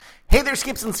Hey there,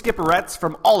 Skips and Skipperettes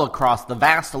from all across the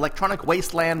vast electronic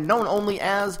wasteland known only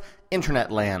as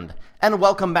Internet Land, and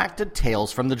welcome back to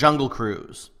Tales from the Jungle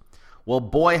Cruise. Well,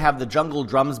 boy, have the Jungle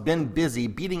Drums been busy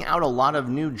beating out a lot of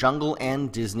new Jungle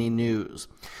and Disney news.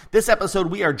 This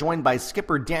episode, we are joined by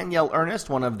Skipper Danielle Ernest,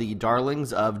 one of the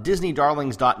darlings of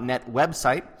DisneyDarlings.net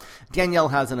website. Danielle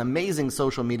has an amazing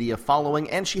social media following,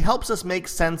 and she helps us make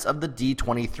sense of the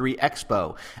D23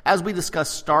 Expo as we discuss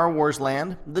Star Wars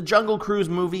Land, the Jungle Cruise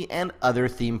movie, and other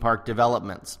theme park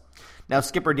developments. Now,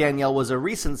 Skipper Danielle was a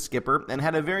recent skipper and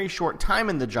had a very short time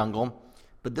in the jungle,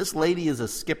 but this lady is a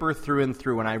skipper through and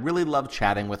through, and I really love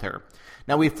chatting with her.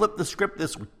 Now, we flipped the script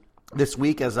this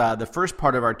week as the first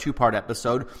part of our two-part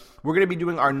episode. We're going to be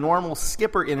doing our normal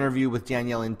skipper interview with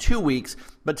Danielle in 2 weeks,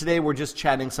 but today we're just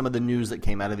chatting some of the news that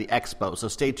came out of the expo, so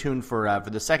stay tuned for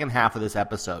the second half of this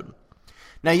episode.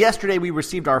 Now, yesterday we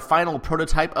received our final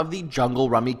prototype of the Jungle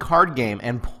Rummy card game,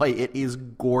 and boy, it is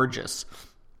gorgeous.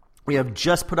 We have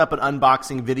just put up an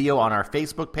unboxing video on our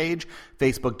Facebook page,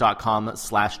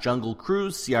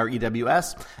 facebook.com/junglecruise,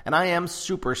 CREWS, and I am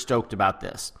super stoked about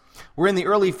this. We're in the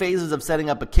early phases of setting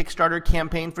up a Kickstarter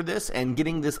campaign for this and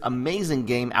getting this amazing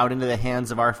game out into the hands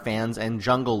of our fans and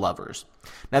jungle lovers.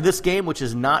 Now, this game, which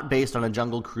is not based on a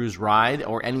Jungle Cruise ride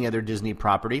or any other Disney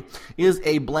property, is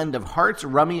a blend of Hearts,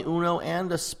 Rummy Uno,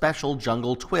 and a special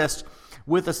jungle twist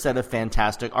with a set of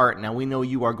fantastic art. Now, we know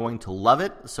you are going to love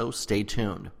it, so stay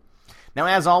tuned. Now,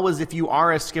 as always, if you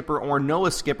are a skipper or know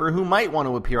a skipper who might want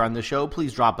to appear on the show,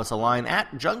 please drop us a line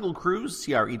at junglecruise,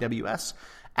 CREWS,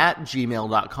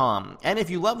 @gmail.com. And if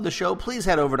you love the show, please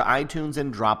head over to iTunes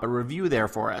and drop a review there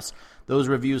for us. Those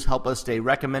reviews help us stay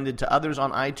recommended to others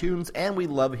on iTunes, and we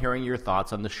love hearing your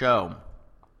thoughts on the show.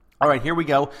 All right, here we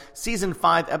go. Season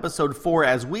 5, Episode 4,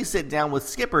 as we sit down with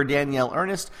Skipper Danielle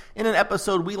Ernest in an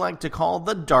episode we like to call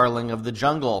The Darling of the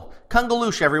Jungle.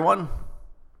 Kungaloosh, everyone.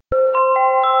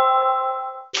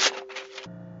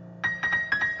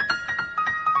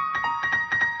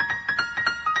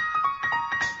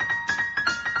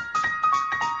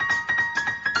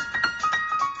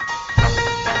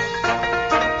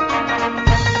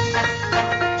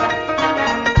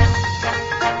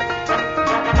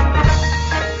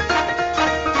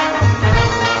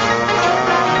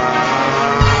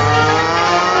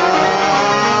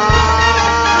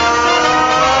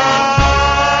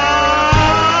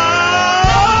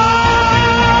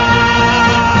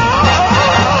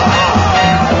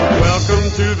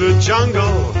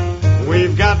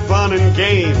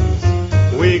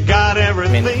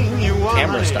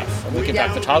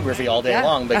 Photography all day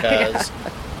long because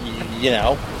you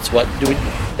know it's what do we.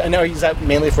 I know, is that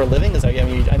mainly for a living? Is that, I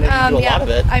know you do a lot of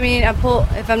it. I mean,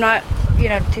 if I'm not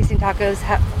tasting tacos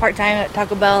part time at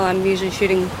Taco Bell, I'm usually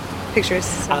shooting pictures.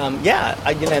 So.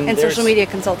 And social media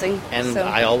consulting. And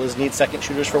I always need second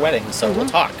shooters for weddings, so we'll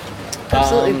talk.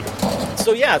 Absolutely.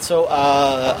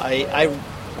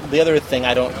 The other thing,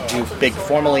 I don't do big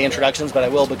formally introductions, but I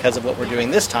will because of what we're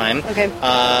doing this time. Okay.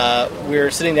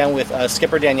 We're sitting down with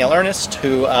Skipper Danielle Ernest,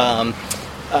 who,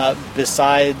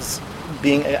 besides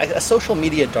being a social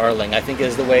media darling, I think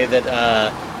is the way that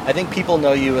I think people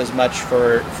know you as much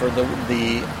for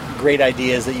the great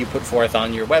ideas that you put forth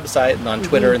on your website and on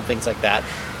Twitter and things like that.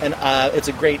 And it's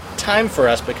a great time for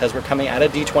us because we're coming out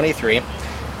of D23.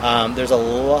 There's a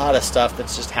lot of stuff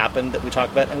that's just happened that we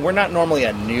talk about, and we're not normally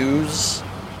a news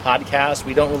podcast.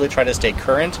 We don't really try to stay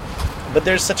current, but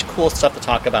there's such cool stuff to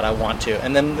talk about. I want to.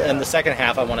 And then in the second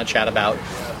half, I want to chat about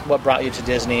what brought you to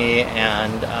Disney,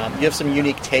 and you have some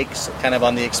unique takes kind of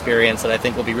on the experience that I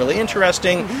think will be really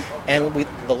interesting. And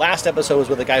the last episode was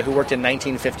with a guy who worked in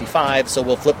 1955, so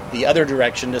we'll flip the other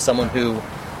direction to someone who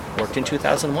worked in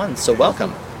 2001. So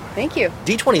welcome. Thank you.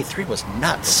 D23 was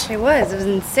nuts. It was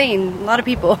insane. A lot of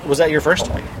people. Was that your first?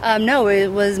 No, it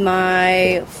was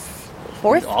my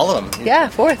fourth. All of them. Yeah,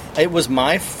 fourth. It was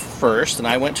my first, and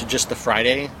I went to just the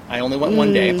Friday. I only went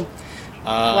one day.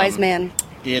 Wise man.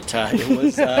 It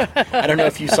was. I don't know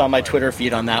if you saw my Twitter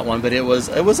feed on that one, but it was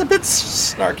a bit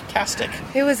snarkastic.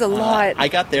 It was a lot. I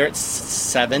got there at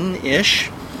 7-ish,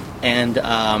 and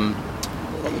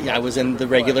I was in the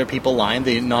regular people line,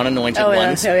 the non-anointed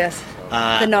ones. Oh yes.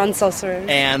 The non-sorcerers.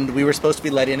 And we were supposed to be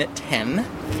let in at 10.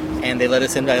 And they let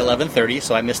us in by 11:30,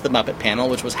 so I missed the Muppet panel,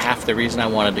 which was half the reason I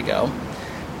wanted to go.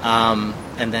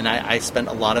 And then I spent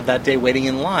a lot of that day waiting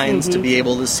in lines to be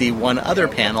able to see one other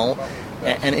panel.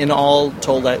 And in all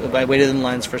told, I waited in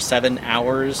lines for 7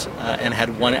 hours and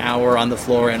had 1 hour on the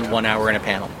floor and 1 hour in a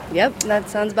panel. Yep, that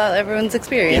sounds about everyone's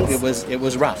experience. It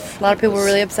was rough. A lot of people were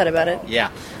really upset about it.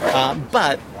 Yeah.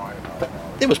 But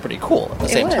it was pretty cool at the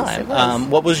same time. It was.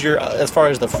 What was your, as far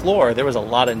as the floor, there was a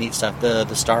lot of neat stuff.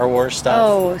 The Star Wars stuff.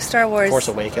 Oh, Star Wars. Force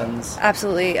Awakens.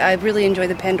 Absolutely. I really enjoyed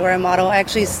the Pandora model. I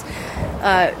actually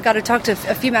got to talk to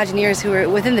a few Imagineers who were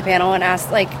within the panel and asked,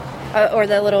 or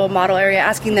the little model area,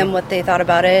 asking them what they thought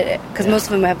about it, because most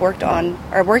of them have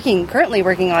currently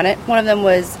working on it. One of them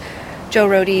was Joe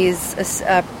Rohde's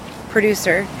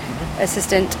producer,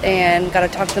 assistant, and got to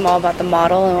talk to them all about the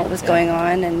model and what was going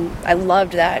on, and I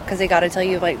loved that, because they got to tell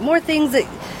you more things that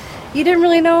you didn't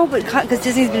really know, but because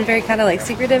Disney's been very kind of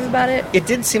secretive about it. It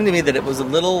did seem to me that it was a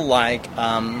little like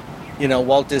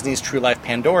Walt Disney's True Life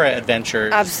Pandora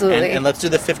Adventures. Absolutely. And let's do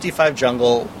the 55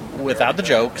 Jungle without the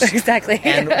jokes. Exactly.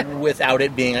 And without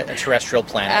it being a terrestrial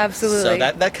planet. Absolutely.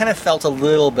 So that kind of felt a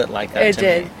little bit like that It to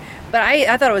did. me. But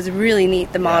I thought it was really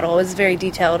neat, the model. It was very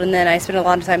detailed. And then I spent a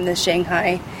lot of time in the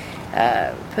Shanghai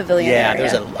pavilion area.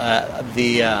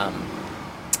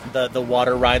 There's the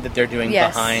water ride that they're doing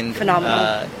behind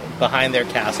their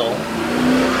castle.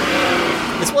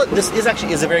 This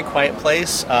is a very quiet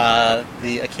place.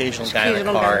 The occasional guy in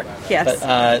the car. Yes.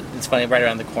 But it's funny, right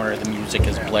around the corner, the music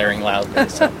is blaring loudly.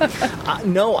 So.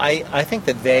 No, I think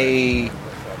that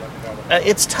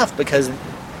it's tough, because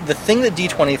the thing that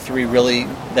D23 really,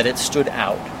 that it stood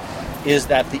out, is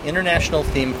that the international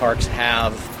theme parks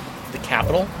have the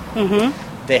capital,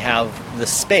 they have the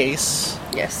space,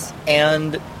 yes,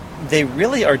 and they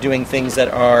really are doing things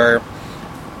that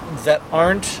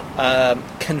aren't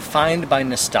confined by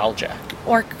nostalgia.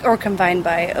 Or combined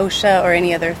by OSHA or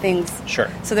any other things. Sure.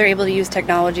 So they're able to use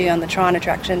technology on the Tron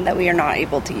attraction that we are not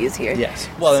able to use here. Yes.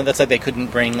 Well, and that's like they couldn't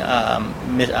bring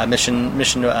Mission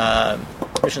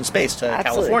Space to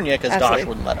California because Dosh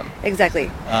wouldn't let them. Exactly.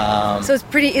 So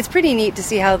it's pretty neat to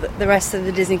see how the rest of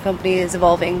the Disney company is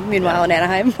evolving. Meanwhile, in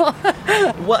Anaheim. Well,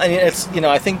 I mean, it's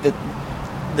I think that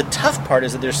the tough part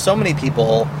is that there's so many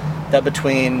people that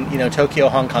between Tokyo,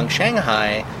 Hong Kong,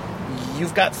 Shanghai,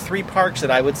 you've got 3 parks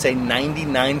that I would say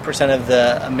 99% of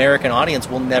the American audience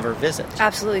will never visit.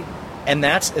 Absolutely. And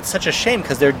it's such a shame,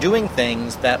 because they're doing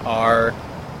things that are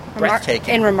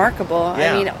breathtaking and remarkable.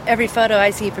 Yeah. I mean, every photo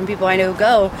I see from people I know who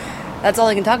go, that's all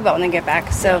they can talk about when they get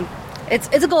back. So it's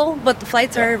a goal, but the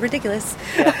flights are ridiculous.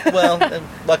 Yeah. Well,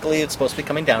 luckily it's supposed to be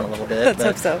coming down a little bit. Let's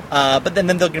hope so. But then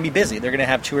they're going to be busy. They're going to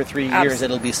have 2 or 3 years.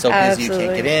 It'll be so busy you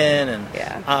can't get in. And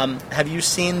have you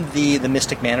seen the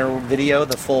Mystic Manor video,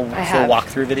 the full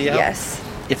walkthrough video? Yes.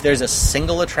 If there's a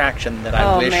single attraction that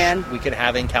I wish we could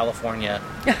have in California,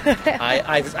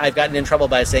 I've gotten in trouble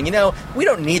by saying, we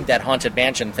don't need that Haunted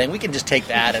Mansion thing. We can just take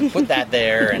that and put that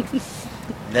there. And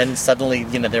then suddenly,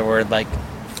 there were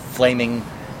flaming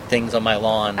things on my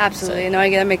lawn. Absolutely. No,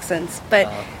 that makes sense. But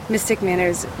Mystic Manor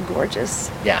is gorgeous.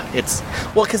 Yeah,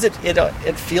 because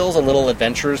it feels a little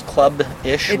Adventurers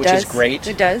Club-ish, which is great.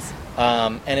 It does.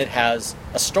 And it has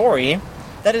a story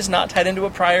that is not tied into a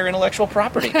prior intellectual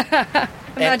property.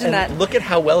 Imagine that. Look at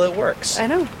how well it works. I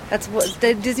know. That's what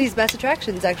Disney's best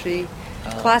attractions, actually.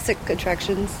 Classic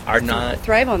attractions are not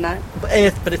thrive on that.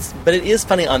 But it is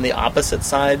funny on the opposite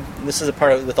side. This is a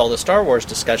part of with all the Star Wars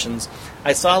discussions.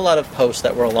 I saw a lot of posts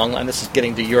that were along, and this is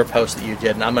getting to your post that you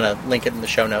did, and I'm going to link it in the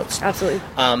show notes. Absolutely.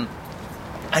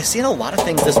 I've seen a lot of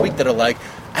things this week that are like,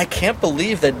 I can't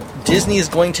believe that Disney is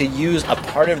going to use a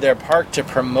part of their park to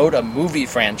promote a movie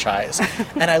franchise.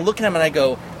 And I look at them and I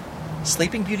go,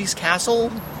 Sleeping Beauty's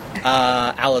Castle?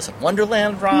 Alice in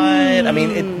Wonderland ride? I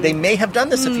mean, they may have done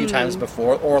this a few times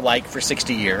before, or for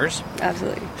 60 years.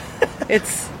 Absolutely.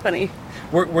 It's funny.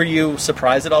 Were you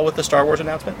surprised at all with the Star Wars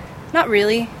announcement? Not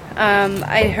really.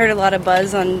 I heard a lot of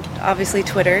buzz on, obviously,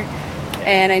 Twitter,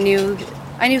 and I knew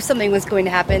something was going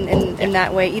to happen in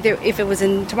that way. Either if it was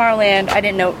in Tomorrowland, I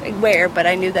didn't know where, but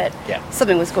I knew that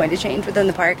something was going to change within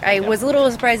the park. I was a little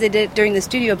surprised they did it during the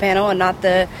studio panel and not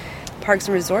the Parks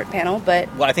and Resort panel,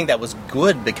 but... Well, I think that was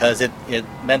good, because it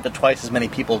meant that twice as many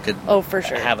people could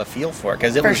have a feel for it,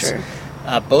 because it was...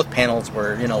 both panels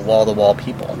were, wall-to-wall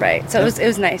people. Right. So it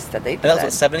was nice that they did that.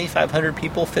 Was 7,500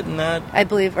 people fit in that? I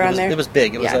believe around there. It was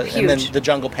big. It was huge. And then the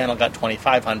Jungle panel got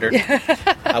 2,500,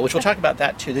 which we'll talk about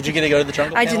that, too. Did you get to go to the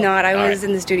Jungle panel? I did not. I was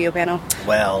in the studio panel.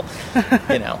 Well,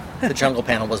 the Jungle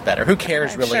panel was better. Who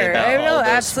cares really about all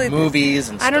those movies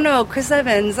and stuff? I don't know. Chris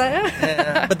Evans.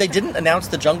 But they didn't announce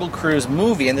the Jungle Cruise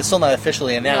movie, and it's still not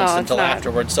officially announced until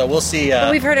afterwards, so we'll see. But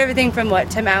we've heard everything from,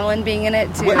 Tim Allen being in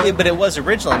it, too? Well, but it was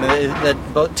originally. That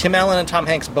both Tim Allen and Tom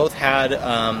Hanks both had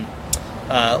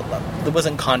there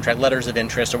wasn't contract letters of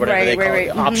interest or whatever they call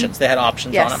it, options. They had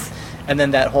options on them, and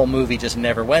then that whole movie just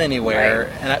never went anywhere.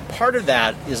 And part of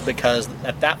that is because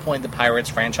at that point the Pirates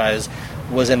franchise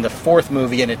was in the fourth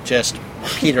movie, and it just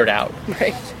petered out.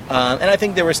 Right. And I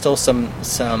think there was still some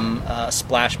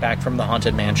splashback from the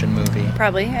Haunted Mansion movie.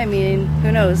 Probably. I mean,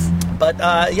 who knows? But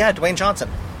yeah, Dwayne Johnson.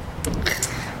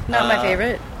 Not my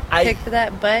favorite pick for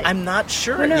that, but I'm not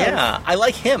sure. Who knows? Yeah, I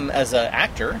like him as an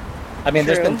actor. I mean,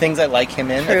 there's True. been things I like him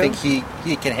in. True. I think he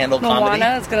can handle comedy.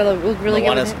 Moana is going to look really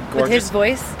Moana's good with gorgeous. his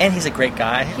voice. And he's a great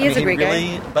guy. He is a great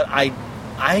guy. But I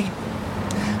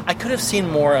could have seen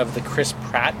more of the Chris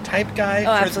Pratt type guy for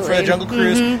absolutely. the Jungle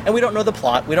Cruise. Mm-hmm. And we don't know the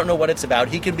plot. We don't know what it's about.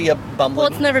 He could be a bumbling... Well,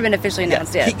 it's never been officially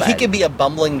announced yet. He could be a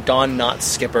bumbling Don Knotts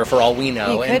skipper for all we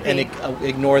know. He could and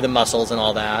ignore the muscles and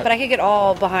all that. But I could get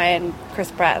all behind Chris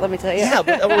Pratt, let me tell you. Yeah,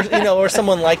 but, or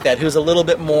someone like that who's a little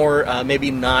bit more maybe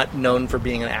not known for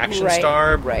being an action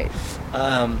star. Right.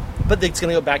 But it's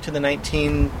going to go back to the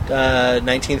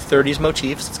 1930s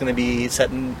motifs. It's going to be set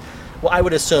in... Well, I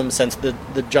would assume since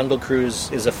the Jungle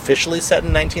Cruise is officially set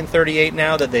in 1938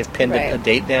 now, that they've pinned a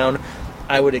date down,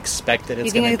 I would expect that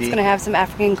it's going to be... You think it's going to have some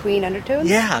African Queen undertones?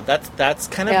 Yeah, that's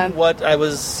kind of what I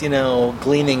was,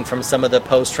 gleaning from some of the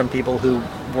posts from people who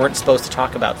weren't supposed to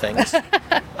talk about things.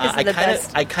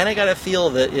 I kind of got a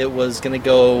feel that it was going to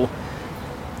go...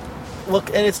 Look,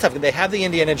 and it's tough. They have the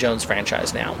Indiana Jones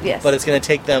franchise now. Yes. But it's going to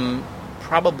take them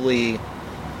probably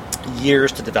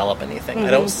years to develop anything.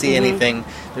 I don't see anything.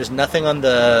 There's nothing on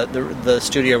the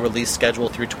studio release schedule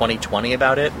through 2020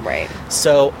 about it. Right.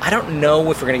 So I don't know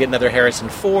if we're going to get another Harrison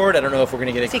Ford. I don't know if we're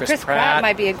going to get a Chris Pratt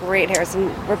might be a great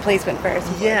replacement for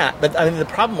Harrison Ford. Yeah, but I mean the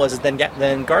problem was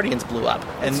then Guardians blew up,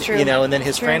 and That's true. And then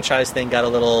his franchise thing got a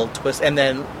little twist, and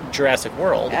then Jurassic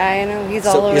World. I know he's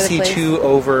all over the place. So is he too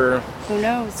over? Who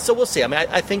knows? So we'll see. I mean,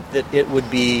 I think that it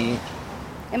would be.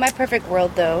 In my perfect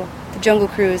world, though, the Jungle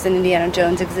Cruise and Indiana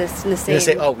Jones exist in the same.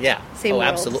 Same world.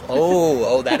 Absolutely.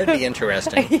 Oh, that'd be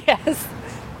interesting. Yes.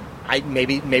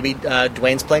 Maybe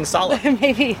Dwayne's playing Solid.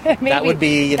 maybe that would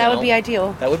be that would be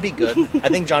ideal. That would be good. I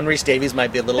think John Rhys Davies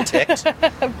might be a little ticked.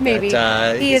 Maybe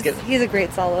but, he's a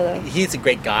great Solo though. He's a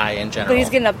great guy in general. But he's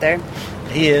getting up there.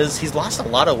 He is. He's lost a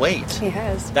lot of weight. He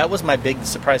has. That was my big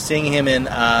surprise. Seeing him in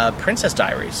Princess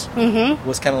Diaries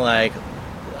was kind of like,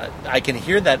 I can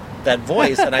hear that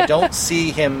voice, and I don't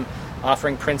see him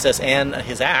offering Princess Anne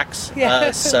his axe.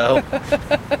 Yeah.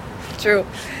 True.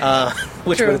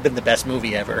 Which True. would have been the best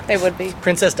movie ever. It would be.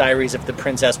 Princess Diaries if the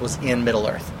princess was in Middle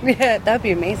Earth. Yeah, that would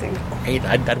be amazing.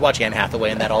 I'd watch Anne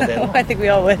Hathaway in that all day long. I think we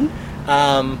all would.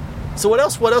 So what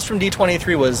else from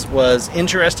D23 was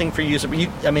interesting for you? So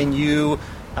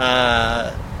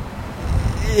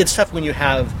it's tough when you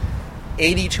have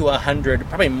 80 to 100,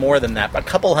 probably more than that, but a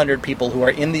couple hundred people who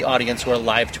are in the audience who are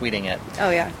live tweeting it.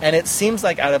 Oh, yeah. And it seems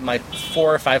like out of my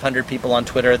 400 or 500 people on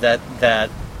Twitter that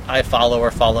I follow or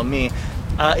follow me,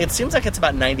 it seems like it's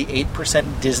about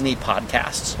 98% Disney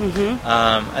podcasts.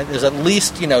 Mm-hmm. There's at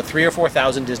least 3,000 or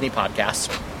 4,000 Disney podcasts,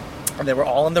 and they were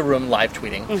all in the room live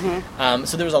tweeting. Mm-hmm.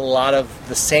 So there was a lot of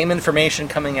the same information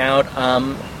coming out.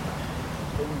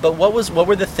 But what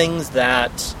were the things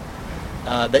that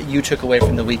you took away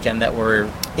from the weekend that were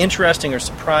interesting or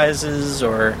surprises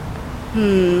or?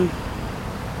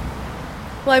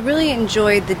 Well, I really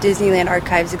enjoyed the Disneyland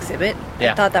Archives exhibit.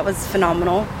 Yeah. I thought that was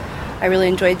phenomenal. I really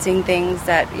enjoyed seeing things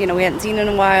that we hadn't seen in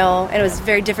a while, and it was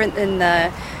very different than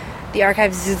the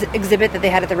Archives exhibit that they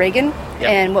had at the Reagan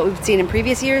and what we've seen in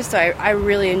previous years. So I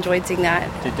really enjoyed seeing that.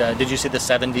 Did you see the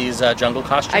 70s jungle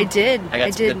costume? I did. I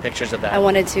got some good pictures of that. I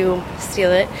wanted to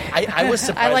steal it. I was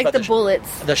surprised. I like by the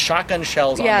bullets. The shotgun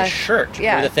shells on the shirt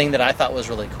were the thing that I thought was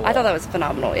really cool. I thought that was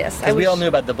phenomenal. Yes, because we all knew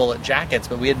about the bullet jackets,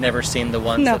 but we had never seen the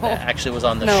ones that actually was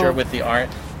on the shirt with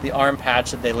the arm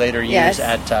patch that they later used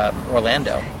at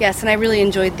Orlando. Yes, and I really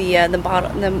enjoyed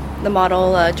the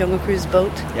model Jungle Cruise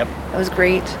boat. Yep, that was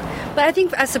great. But I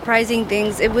think as surprising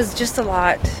things, it was just a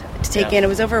lot to take in. It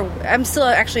was over. I'm still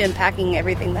actually unpacking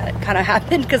everything that kind of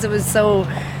happened because it was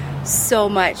so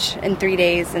much in 3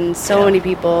 days and so many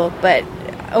people. But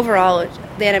overall,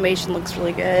 the animation looks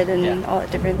really good and all the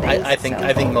different things. I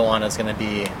think Moana is going to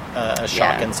be a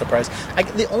shock and surprise.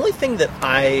 The only thing that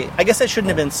I guess I shouldn't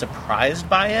have been surprised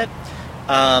by it.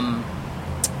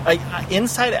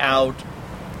 Inside Out,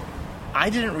 I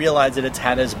didn't realize that it's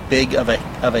had as big of a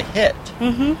hit.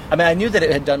 Mm-hmm. I mean, I knew that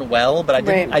it had done well, but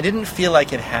I didn't feel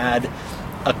like it had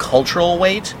a cultural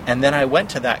weight. And then I went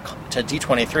to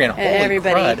D23, and holy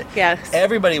crud,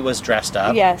 everybody was dressed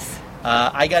up. Yes.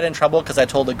 I got in trouble because I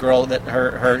told a girl that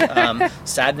her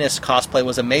Sadness cosplay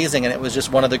was amazing, and it was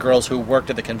just one of the girls who worked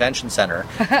at the convention center.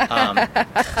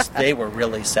 They were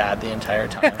really sad the entire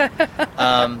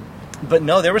time. But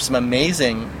no, there were some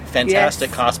amazing,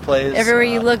 fantastic cosplays. Everywhere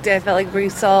you looked, I felt like we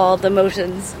saw the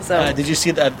motions. So did you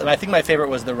see that? I think my favorite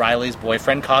was the Riley's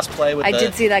boyfriend cosplay. With I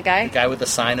did see that guy. The guy with the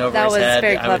sign over that his head. That was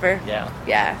very clever.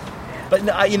 Yeah. But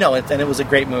no, and it was a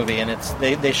great movie, and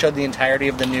they showed the entirety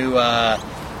of the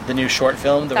new short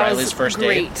film, The Riley's First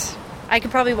Date. Great. I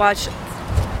could probably watch,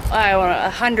 I don't know,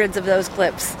 hundreds of those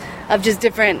clips of just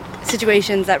different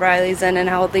situations that Riley's in and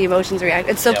how the emotions react.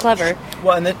 It's so clever.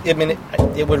 Well, and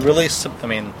it would really.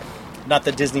 Not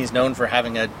that Disney's known for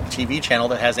having a TV channel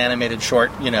that has animated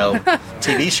short,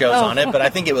 TV shows on it, but I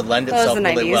think it would lend itself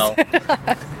really well.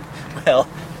 Well,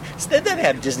 they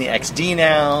have Disney XD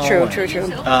now. True.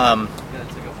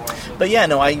 But yeah,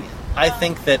 no, I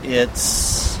think that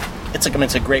it's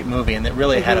a great movie, and it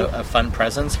really had a fun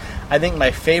presence. I think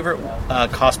my favorite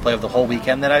cosplay of the whole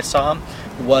weekend that I saw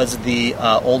was the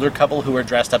older couple who were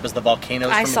dressed up as the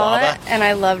volcanoes from lava. I saw that, and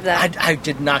I loved that. I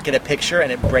did not get a picture,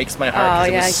 and it breaks my heart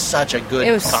because it was such a good costume.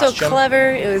 It was so clever.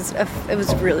 It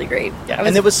was really great. Yeah,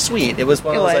 and it was sweet. It was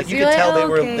one of those, like, you could tell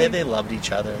they loved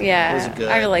each other. Yeah, it was good.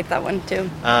 I really liked that one, too.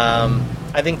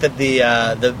 I think that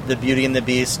the Beauty and the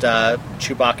Beast,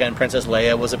 Chewbacca and Princess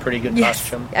Leia was a pretty good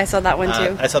costume. I saw that one,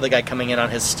 too. I saw the guy coming in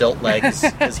on his stilt legs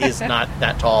because he's not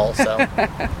that tall, so...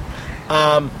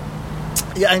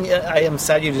 Yeah, and I am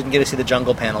sad you didn't get to see the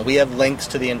Jungle panel. We have links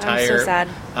to the entire... I'm so sad.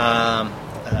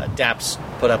 Daps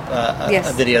put up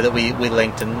a video that we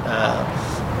linked, and...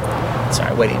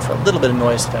 sorry, waiting for a little bit of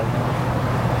noise.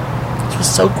 It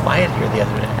was so quiet here the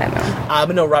other day. I know.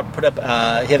 But no, Rob put up...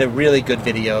 he had a really good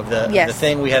video of the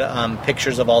thing. We had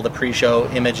pictures of all the pre-show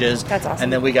images. That's awesome.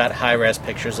 And then we got high-res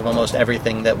pictures of almost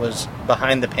everything that was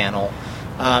behind the panel.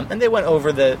 And they went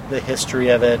over the history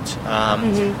of it.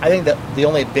 I think that the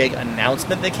only big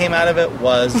announcement that came out of it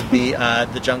was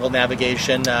the Jungle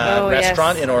Navigation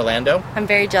restaurant in Orlando. I'm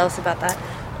very jealous about that.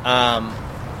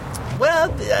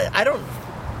 Well,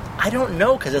 I don't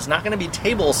know, because it's not going to be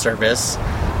table service,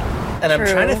 and I'm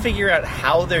trying to figure out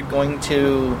how they're going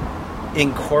to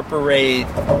incorporate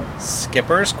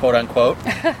skippers, quote unquote,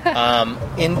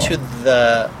 into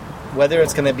the. Whether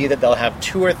it's going to be that they'll have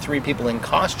 2 or 3 people in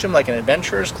costume, like an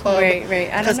adventurers club.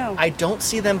 Right. I don't know. I don't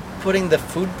see them putting the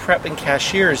food prep and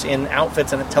cashiers in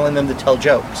outfits and telling them to tell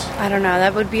jokes. I don't know.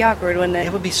 That would be awkward, wouldn't it?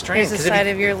 It would be strange. Here's the side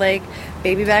of your leg,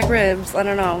 baby back ribs. I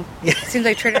don't know. Yeah. Seems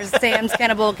like Trader Sam's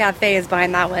Cannibal Cafe is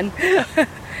behind that one.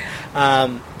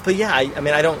 But yeah, I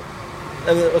don't...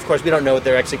 of course, we don't know what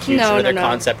their execution or their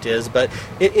concept is, but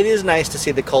it is nice to see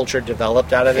the culture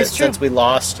developed out of it since we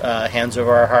lost Hands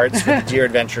Over Our Hearts with the Deer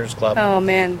Adventures Club. Oh,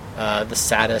 man. The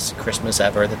saddest Christmas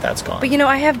ever that's gone. But,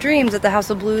 I have dreams that the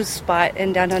House of Blues spot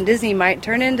in downtown Disney might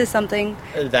turn into something.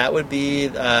 That would be...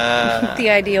 the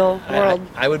ideal world.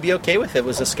 I would be okay with it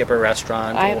was a Skipper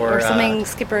restaurant. Or something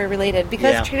Skipper-related,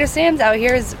 because Trader Sam's out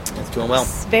here is... It's doing well.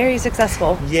 Very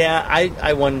successful. Yeah,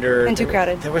 I wonder... And too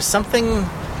crowded. There was something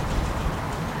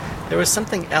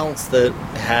else that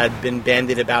had been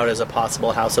bandied about as a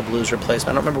possible House of Blues replacement.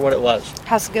 I don't remember what it was.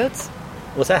 House of Goats?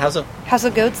 What's that? House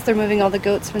of Goats? They're moving all the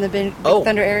goats from the Big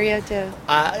Thunder area to...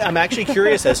 I'm actually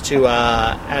curious as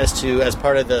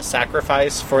part of the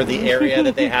sacrifice for the area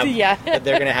that they have, that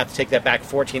they're going to have to take that back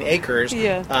 14 acres,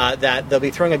 that they'll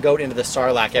be throwing a goat into the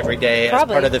Sarlacc every day as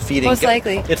part of the feeding. Most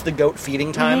likely. It's the goat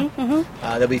feeding time.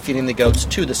 They'll be feeding the goats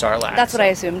to the Sarlacc. That's what I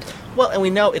assumed. Well, and we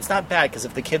know it's not bad, because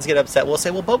if the kids get upset, we'll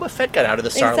say, well, Boba Fett got out of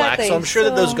the Sarlacc, so I'm sure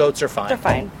that those goats are fine. They're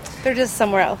fine. They're just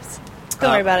somewhere else. Don't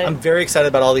worry about it. I'm very excited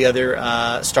about all the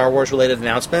other Star Wars-related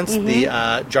announcements. The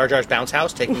Jar Jar's Bounce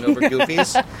House taking over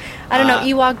Goofy's. I don't know.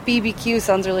 Ewok BBQ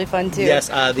sounds really fun, too. Yes.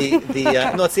 No,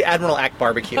 it's the Admiral Ack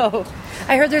Barbecue. Oh.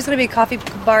 I heard there's going to be a coffee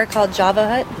bar called Java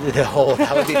Hut. Oh,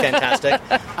 that would be fantastic.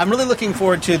 I'm really looking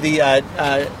forward to the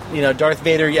Darth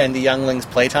Vader and the Younglings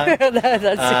playtime.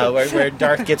 Where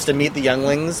Darth gets to meet the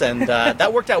Younglings, and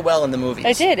that worked out well in the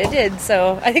movies. It did.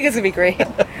 So I think it's going to be great.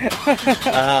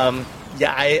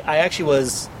 Yeah, I actually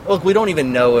was... Look, we don't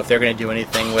even know if they're going to do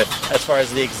anything with, as far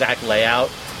as the exact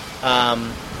layout. I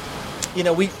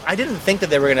didn't think that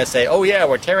they were going to say, oh yeah,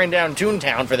 we're tearing down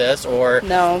Toontown for this, or,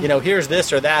 here's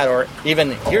this or that, or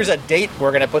even, here's a date we're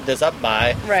going to put this up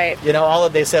by. Right. All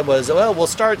that they said was, well, we'll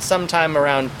start sometime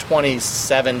around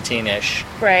 2017-ish.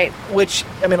 Right. Which,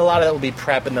 a lot of that will be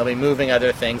prep, and they'll be moving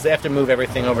other things. They have to move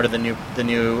everything over to the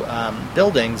new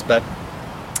buildings, but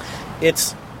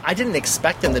I didn't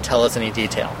expect them to tell us any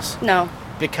details. No.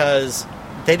 Because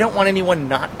they don't want anyone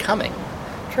not coming.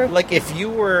 True. Like, if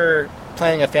you were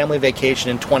planning a family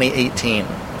vacation in 2018,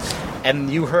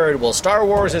 and you heard, well, Star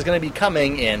Wars is going to be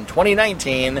coming in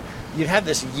 2019, you'd have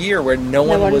this year where no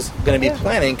one was going to be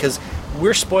planning, because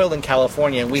we're spoiled in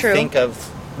California, and we think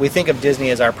of we think of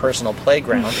Disney as our personal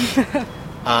playground.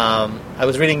 I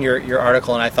was reading your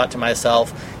article, and I thought to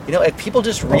myself, if people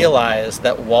just realized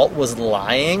that Walt was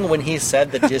lying when he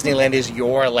said that Disneyland is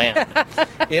your land.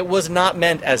 It was not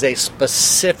meant as a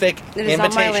specific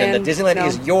invitation that Disneyland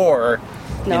is your,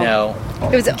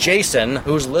 it was Jason,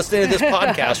 who's listening to this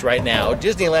podcast right now,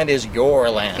 Disneyland is your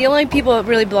land. The only people it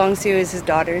really belongs to is his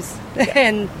daughters.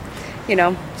 And,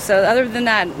 so other than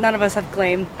that, none of us have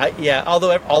claim.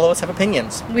 Although all of us have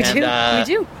opinions. We do.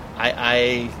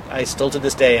 I still to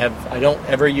this day I don't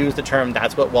ever use the term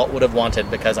 "that's what Walt would have wanted"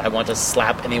 because I want to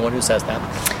slap anyone who says that.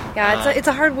 Yeah, it's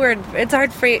a hard word. It's a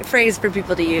hard phrase for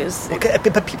people to use. Okay,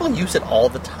 but people use it all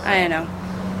the time. I know.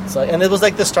 So, and it was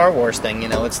like the Star Wars thing,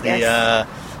 it's the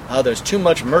there's too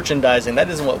much merchandising. That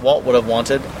isn't what Walt would have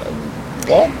wanted.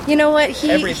 Walt, you know what?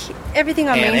 Everything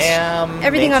on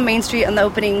Main Street on the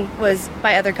opening was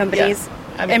by other companies. Yeah.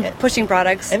 And pushing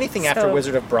products. Anything after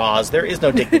Wizard of Braz, there is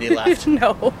no dignity left.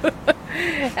 No.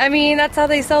 I mean, that's how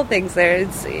they sell things there.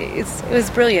 It was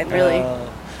brilliant, really.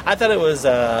 I thought it was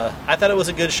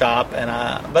a good shop,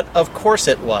 but of course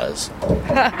it was.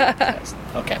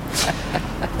 Okay. I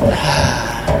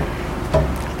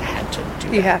had to do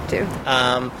that. You have to.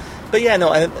 But yeah, no,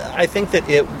 I think that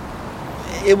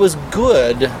it was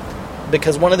good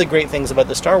because one of the great things about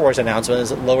the Star Wars announcement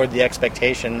is it lowered the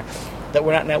expectation that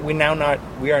we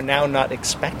are now not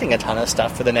expecting a ton of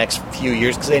stuff for the next few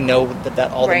years because they know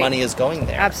that all the money is going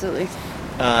there. Absolutely.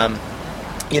 We're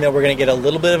going to get a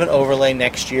little bit of an overlay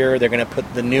next year. They're going to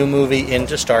put the new movie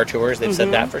into Star Tours. They've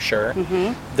said that for sure.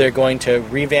 Mm-hmm. They're going to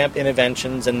revamp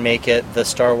Innoventions and make it the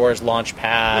Star Wars launch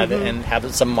pad and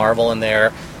have some Marvel in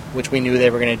there, which we knew they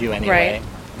were going to do anyway. Right.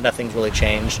 Nothing's really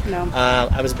changed. No.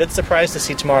 I was a bit surprised to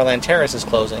see Tomorrowland Terrace is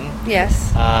closing.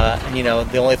 Yes.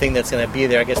 The only thing that's going to be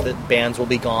there, I guess the bands will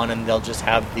be gone and they'll just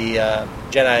have the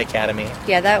Jedi Academy.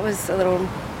 Yeah, that was a little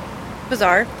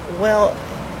bizarre. Well,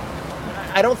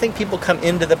 I don't think people come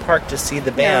into the park to see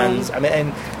the bands. No. I mean,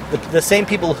 and the same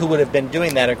people who would have been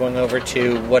doing that are going over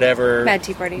to whatever... Mad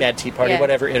Tea Party,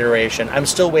 whatever iteration. I'm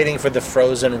still waiting for the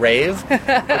Frozen rave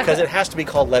because it has to be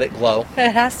called Let It Glow.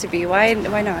 It has to be. Why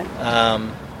not?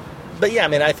 But yeah, I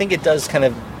mean, I think it does kind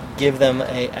of give them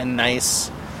a nice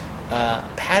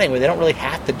padding where they don't really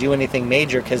have to do anything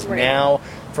major because now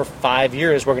for 5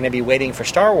 years we're going to be waiting for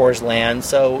Star Wars Land.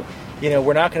 So,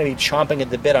 we're not going to be chomping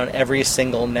at the bit on every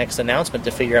single next announcement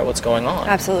to figure out what's going on.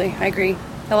 Absolutely. I agree.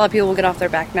 A lot of people will get off their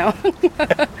back now.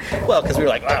 Well, because we were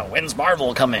like, wow, when's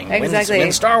Marvel coming? Exactly.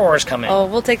 When's Star Wars coming? Oh,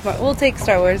 we'll take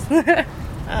Star Wars.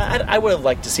 I would have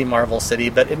liked to see Marvel City,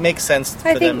 but it makes sense for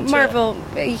them to... I think Marvel,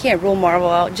 you can't rule Marvel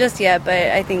out just yet, but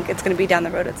I think it's going to be down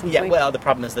the road at some point. Yeah, well, the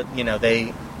problem is that,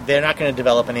 they're not going to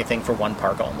develop anything for one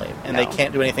park only, and they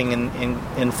can't do anything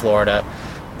in Florida.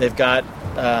 They've got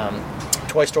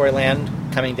Toy Story Land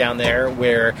coming down there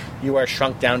where you are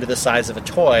shrunk down to the size of a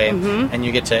toy, and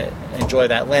you get to enjoy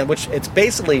that land, which it's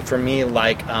basically, for me,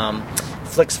 like...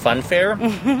 Flick's Fun Fair,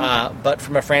 but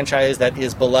from a franchise that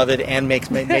is beloved and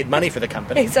made money for the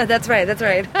company. That's right.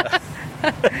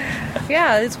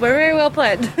 Yeah, it's very well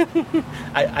put.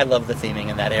 I love the theming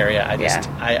in that area.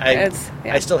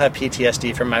 I still have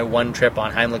PTSD from my one trip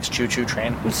on Heimlich's Choo Choo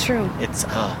Train. It's true. It's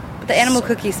but the animal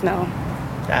cookie smell.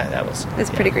 It's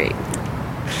pretty great.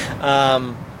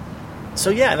 So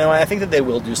yeah, no, I think that they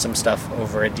will do some stuff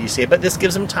over at DC, but this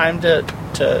gives them time to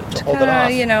hold it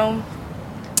off.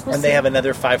 We'll see. They have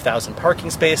another 5,000 parking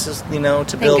spaces,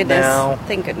 to build now.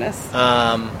 Thank goodness.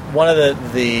 One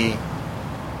of the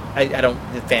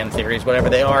fan theories, whatever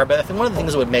they are, but I think one of the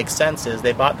things that would make sense is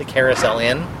they bought the Carousel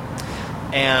Inn,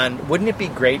 and wouldn't it be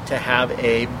great to have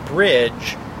a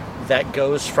bridge that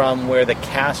goes from where the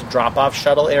cast drop-off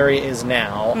shuttle area is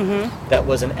now, that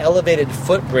was an elevated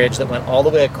footbridge that went all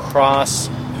the way across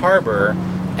Harbor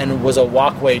and was a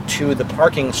walkway to the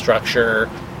parking structure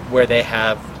where they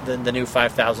have the new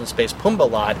 5,000 space Pumbaa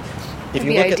lot. If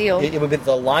you look ideal. at it, would be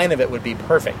the line of it would be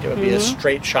perfect. It would be a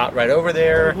straight shot right over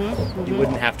there. You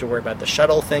wouldn't have to worry about the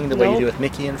shuttle thing the way you do with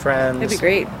Mickey and Friends. It'd be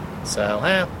great.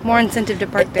 So, more incentive to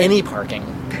park there. Any parking.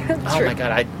 Oh my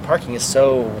God, parking is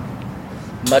so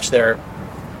much their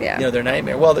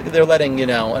nightmare. Well, they're letting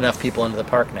enough people into the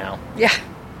park now. Yeah.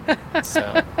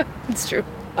 So it's true.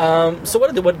 So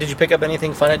what did you pick up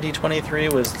anything fun at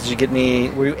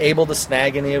D23? Were you able to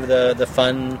snag any of the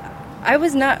fun? I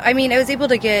was not. I mean, I was able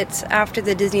to get, after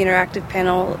the Disney Interactive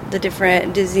panel, the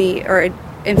different Disney or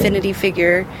Infinity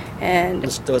figure, and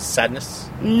was Sadness?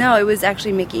 No, it was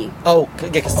actually Mickey. Oh,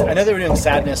 yeah, 'cause I know they were doing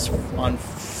Sadness on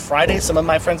Friday. Some of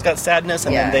my friends got Sadness,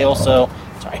 and then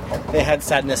they had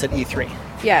Sadness at E3.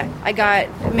 Yeah, I got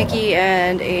Mickey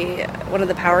and one of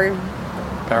the Power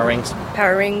Power rings.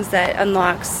 Power rings that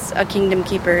unlocks a Kingdom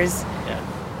Keeper's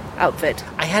outfit.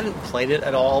 I hadn't played it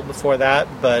at all before that,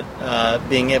 but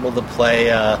being able to play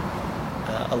a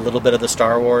little bit of the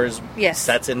Star Wars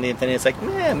sets in the Infinity, it's like,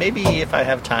 maybe if I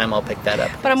have time, I'll pick that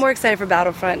up. But I'm more excited for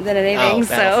Battlefront than anything.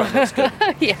 Battlefront looks good.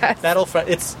 Yes. Battlefront,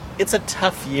 it's a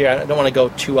tough year. I don't want to go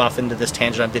too off into this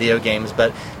tangent on video games,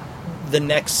 but the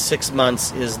next 6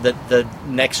 months is that the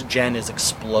next gen is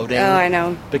exploding. Oh, I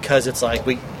know. Because it's like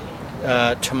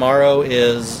tomorrow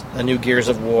is a new Gears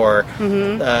of War.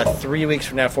 3 weeks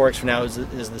from now, 4 weeks from now is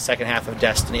the second half of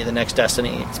Destiny, the next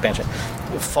Destiny expansion.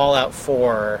 Fallout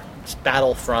 4,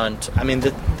 Battlefront. I mean,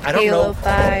 I don't know. Halo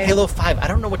 5. Halo 5. I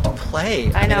don't know what to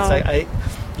play. I know. It's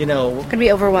like, Could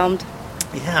be overwhelmed.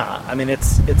 Yeah. I mean,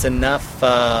 it's enough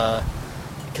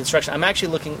construction. I'm actually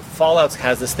looking. Fallout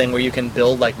has this thing where you can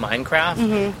build like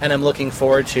Minecraft, and I'm looking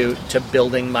forward to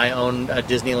building my own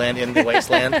Disneyland in the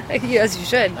wasteland. Yes, you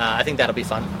should. I think that'll be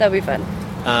fun. That'll be fun.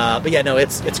 But yeah, no,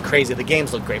 it's crazy. The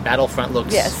games look great. Battlefront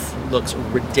looks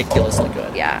ridiculously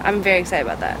good. Yeah, I'm very excited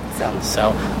about that.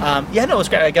 So it's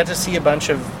great. I got to see a bunch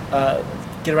of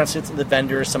get around to the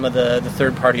vendors, some of the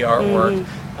third party artwork.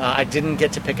 I didn't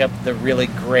get to pick up the really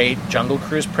great Jungle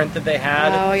Cruise print that they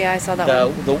had. Oh yeah, I saw that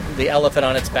one. The elephant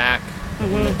on its back.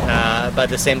 By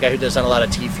the same guy who does a lot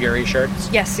of T-Fury shirts.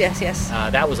 Yes.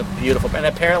 That was a beautiful, and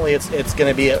apparently it's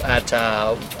going to be at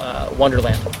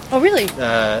Wonderland. Oh, really?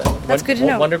 That's good to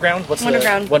know. Wonderground? What's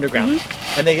Wonderground? Wonderground.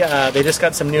 And they just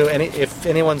got some new. If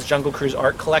anyone's Jungle Cruise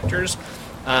art collectors,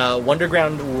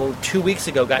 Wonderground 2 weeks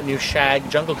ago got new Shag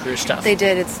Jungle Cruise stuff. They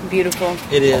did. It's beautiful.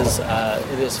 It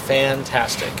is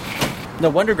fantastic.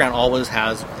 No, Wonderground always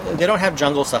has. They don't have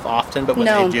jungle stuff often, but when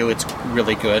they do, it's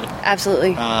really good.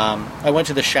 Absolutely. I went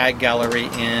to the Shag Gallery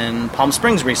in Palm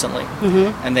Springs recently,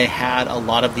 and they had a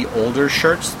lot of the older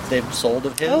shirts they've sold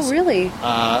of his. Oh, really?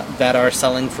 That are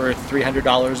selling for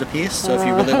 $300 a piece. So if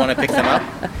you really want to pick them up,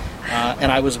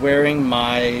 and I was wearing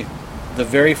the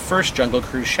very first Jungle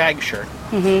Cruise Shag shirt.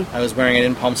 I was wearing it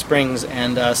in Palm Springs,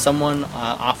 and someone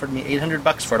offered me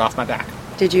 $800 for it off my back.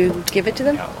 Did you give it to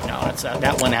them? No,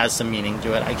 that one has some meaning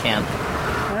to it. I can't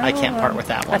part with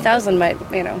that one. 1,000 might,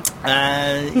 even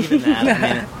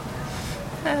that.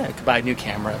 I could buy new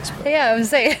cameras. Yeah, I'm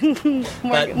saying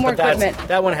more equipment.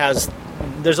 That one has.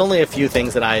 There's only a few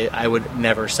things that I would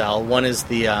never sell. One is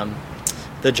the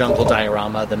jungle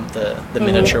diorama, the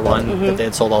miniature one that they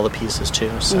had sold all the pieces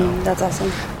to. So that's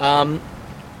awesome.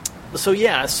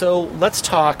 So let's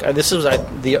talk. This was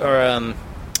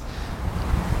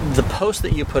the post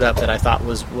that you put up that I thought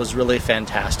was really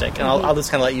fantastic, and I'll just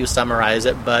kind of let you summarize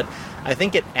it. But I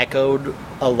think it echoed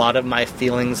a lot of my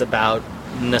feelings about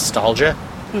nostalgia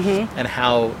and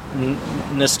how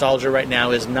nostalgia right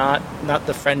now is not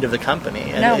the friend of the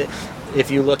company. And if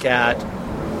you look at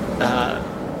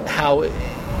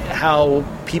how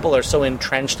people are so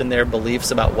entrenched in their beliefs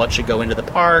about what should go into the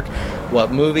park, what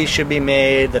movies should be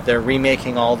made, that they're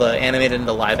remaking all the animated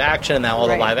into live action, and now all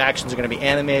the live actions are going to be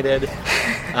animated.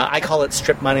 I call it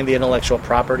strip mining the intellectual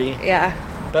property. Yeah.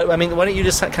 But, I mean, why don't you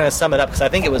just kind of sum it up, because I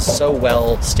think it was so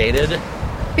well stated.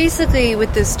 Basically,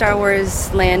 with the Star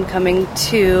Wars land coming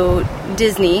to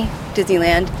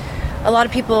Disneyland, a lot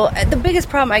of people, the biggest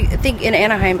problem, I think, in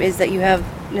Anaheim is that you have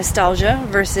nostalgia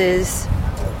versus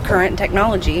current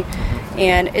technology.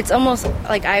 And it's almost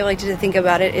like I like to think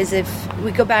about it is if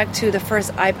we go back to the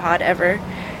first iPod ever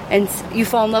and you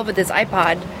fall in love with this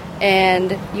iPod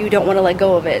and you don't want to let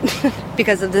go of it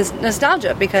because of this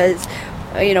nostalgia, because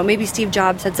maybe Steve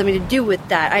Jobs had something to do with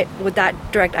that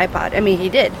direct iPod. I mean, he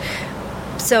did.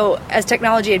 So as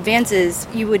technology advances,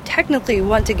 you would technically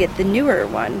want to get the newer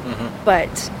one,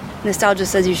 but nostalgia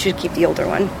says you should keep the older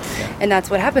one. And that's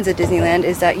what happens at Disneyland,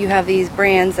 is that you have these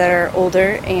brands that are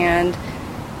older and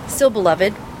still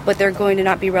beloved, but they're going to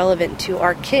not be relevant to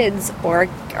our kids or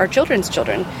our children's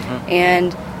children.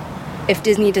 And if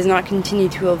Disney does not continue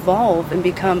to evolve and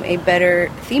become a better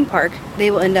theme park, they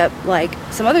will end up like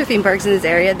some other theme parks in this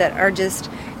area that are just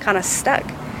kind of stuck.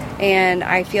 And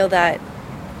I feel that,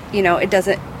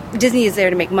 Disney is there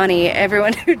to make money.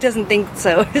 Everyone who doesn't think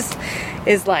so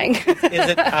is lying. Is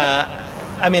it?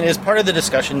 Is part of the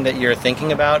discussion that you're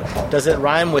thinking about, does it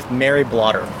rhyme with Mary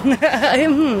Blotter?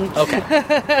 Okay,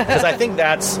 because I think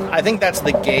that's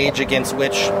the gauge against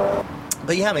which.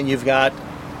 But yeah, you've got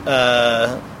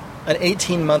an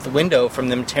 18-month window from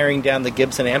them tearing down the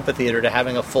Gibson Amphitheater to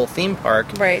having a full theme park,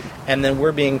 right? And then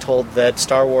we're being told that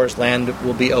Star Wars Land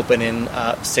will be open in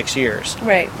 6 years,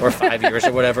 right, or 5 years,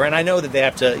 or whatever. And I know that they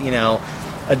have to,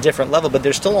 a different level, but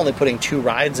they're still only putting 2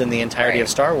 rides in the entirety of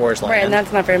Star Wars Land. Right, and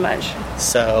that's not very much.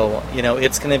 So,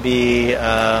 it's going to be...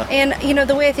 And,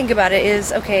 the way I think about it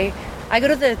is, okay, I go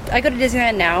to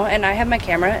Disneyland now, and I have my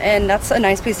camera, and that's a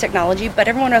nice piece of technology. But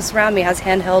everyone else around me has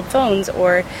handheld phones,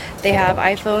 or they have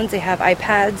iPhones, they have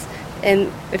iPads.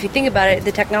 And if you think about it,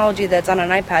 the technology that's on an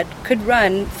iPad could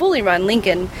fully run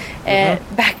Lincoln, and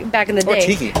back in the day.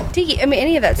 Or Tiki. I mean,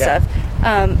 any of that stuff.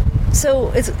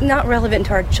 So it's not relevant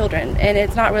to our children, and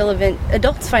it's not relevant.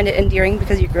 Adults find it endearing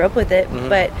because you grew up with it,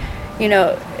 but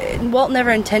Walt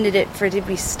never intended it for it to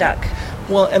be stuck.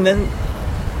 Well, and then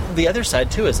the other side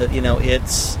too is that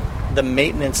it's the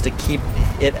maintenance to keep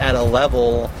it at a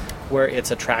level where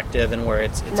it's attractive and where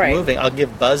it's right. moving. I'll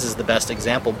give Buzz as the best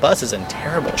example. Buzz is in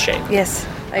terrible shape. Yes,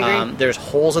 I agree. There's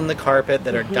holes in the carpet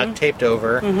that are duct taped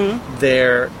over.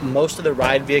 Most of the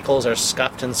ride vehicles are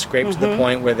scuffed and scraped to the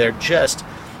point where they're just.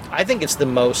 I think it's the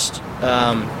most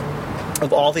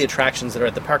of all the attractions that are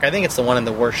at the park. I think it's the one in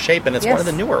the worst shape, and it's one of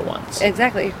the newer ones.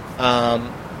 Exactly.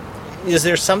 Is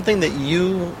there something that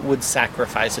you would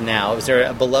sacrifice now? Is there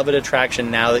a beloved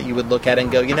attraction now that you would look at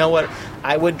and go, you know what,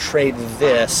 I would trade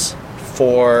this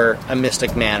for a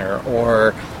Mystic Manor,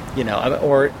 or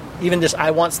even just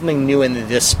I want something new in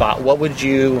this spot? What would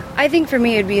you? I think for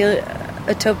me it'd be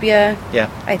Autopia. Yeah.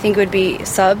 I think it would be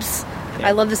Subs. Yeah.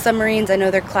 I love the submarines. I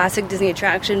know they're classic Disney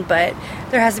attraction, but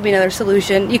there has to be another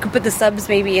solution. You could put the Subs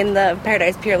maybe in the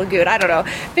Paradise Pier Lagoon. I don't know.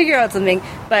 Figure out something.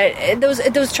 But those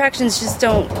attractions just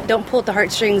don't pull at the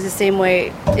heartstrings the same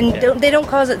way, and they don't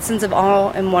cause that sense of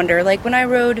awe and wonder. Like when I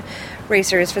rode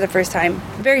Racers for the first time,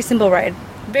 very simple ride.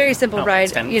 Very simple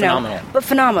ride, phenomenal. But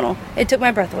phenomenal. It took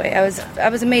my breath away. I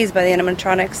was amazed by the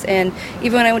animatronics, and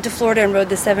even when I went to Florida and rode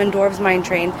the Seven Dwarfs Mine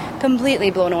Train,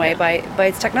 completely blown away by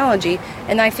its technology.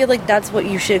 And I feel like that's what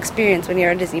you should experience when you're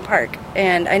at a Disney park.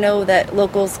 And I know that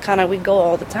locals we go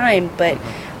all the time, but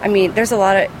I mean, there's a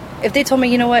lot of. If they told me,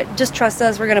 you know what, just trust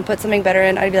us, we're going to put something better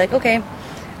in, I'd be like, okay.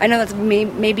 I know that's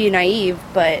maybe naive,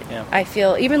 but I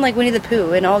feel even like Winnie the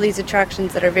Pooh and all these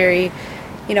attractions that are very.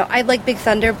 I like Big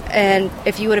Thunder, and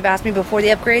if you would have asked me before the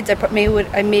upgrades,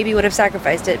 I maybe would have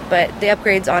sacrificed it. But the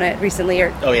upgrades on it recently are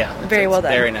very well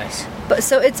done. Very nice. But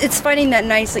so it's finding that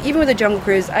nice, like even with the Jungle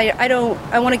Cruise, I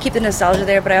want to keep the nostalgia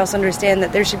there, but I also understand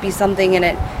that there should be something in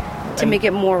it to make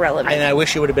it more relevant. And I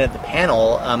wish you would have been at the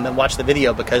panel and watched the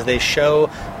video, because they show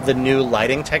the new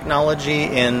lighting technology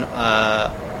in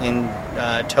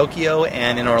Tokyo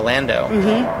and in Orlando,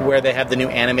 where they have the new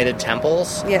animated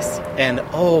temples. Yes. And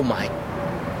oh my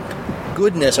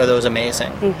goodness, are those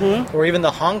amazing. Or even the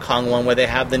Hong Kong one where they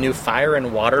have the new fire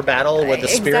and water battle where the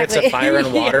spirits of fire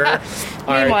and water are...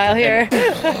 Meanwhile here.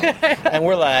 And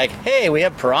we're like, hey, we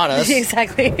have piranhas.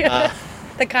 Exactly.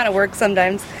 That kind of works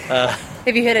sometimes.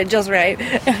 If you hit it just right.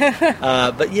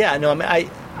 But yeah, no,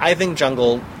 I think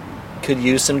Jungle could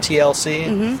use some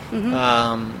TLC.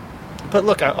 But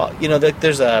look,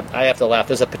 I have to laugh.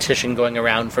 There's a petition going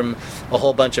around from a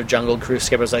whole bunch of Jungle Cruise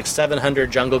skippers. Like 700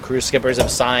 Jungle Cruise skippers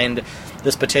have signed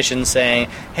this petition saying,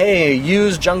 "Hey,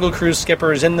 use Jungle Cruise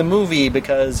skippers in the movie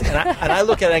because." And I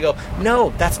look at it and I go,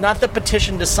 "No, that's not the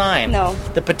petition to sign. No,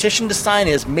 the petition to sign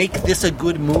is make this a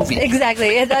good movie."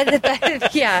 Exactly.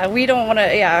 Yeah, we don't want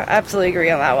to. Yeah, absolutely agree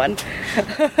on that one.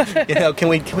 Can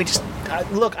we just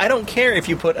look? I don't care if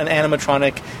you put an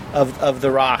animatronic of The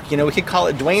Rock. We could call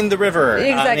it Dwayne the River.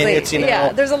 Exactly.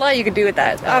 Yeah, there's a lot you could do with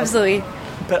that. Absolutely.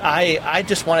 But I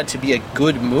just want it to be a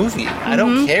good movie. I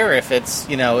don't care if it's,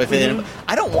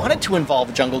 I don't want it to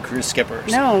involve Jungle Cruise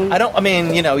skippers. No.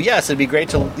 Yes, it'd be great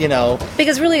to,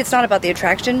 Because really it's not about the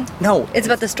attraction. No. It's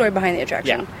about the story behind the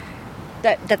attraction.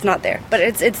 Yeah. That's not there. But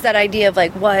it's that idea of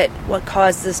like what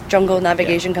caused this jungle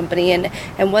navigation company and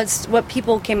what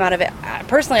people came out of it.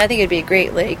 Personally, I think it'd be a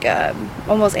great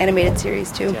almost animated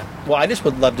series too. Yeah. Well, I just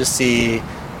would love to see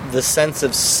the sense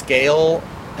of scale,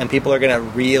 and people are going to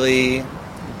really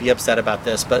be upset about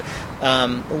this, but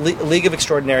League of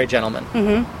Extraordinary Gentlemen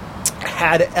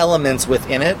had elements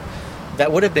within it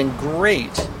that would have been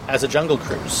great as a Jungle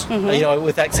Cruise.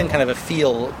 With that same kind of a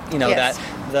feel, Yes.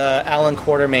 that the Alan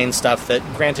Quatermain stuff that,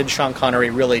 granted, Sean Connery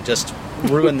really just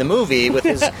ruined the movie with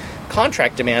his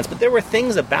contract demands, but there were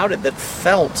things about it that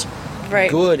felt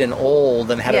good and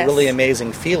old and had a really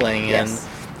amazing feeling. Yes.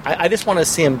 And I just want to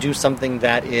see him do something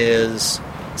that is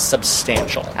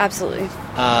substantial. Absolutely.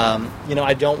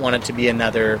 I don't want it to be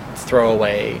another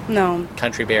throwaway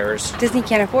Country Bears. Disney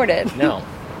can't afford it. No.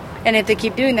 And if they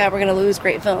keep doing that, we're going to lose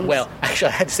great films. Well, actually,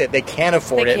 I had to say they can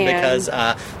afford it because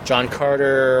John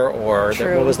Carter, or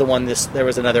what was the one? There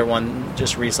was another one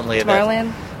just recently.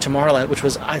 Tomorrowland, which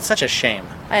was such a shame.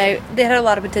 They had a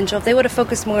lot of potential. If they would have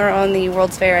focused more on the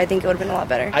World's Fair, I think it would have been a lot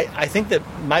better. I think that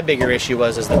my bigger issue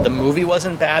is that the movie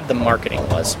wasn't bad, the marketing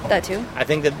was. That too. I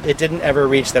think that it didn't ever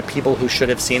reach the people who should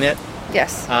have seen it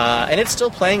Yes. And it's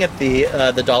still playing at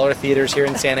the Dollar Theaters here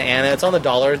in Santa Ana. It's on the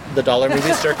Dollar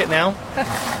movie circuit now.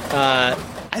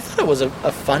 I thought it was a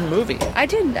fun movie. I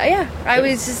did, yeah. I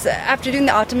was just, after doing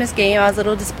the Optimus game, I was a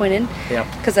little disappointed. Yeah.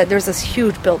 Because there was this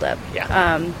huge buildup.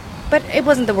 Yeah. But it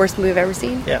wasn't the worst movie I've ever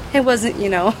seen. Yeah. It wasn't,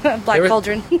 Black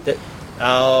Cauldron.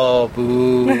 Oh,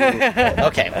 boo.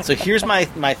 Okay, so here's my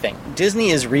thing. Disney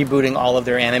is rebooting all of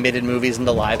their animated movies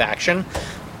into live action.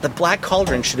 The Black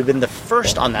Cauldron should have been the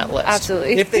first on that list.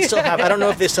 Absolutely. If they still have, I don't know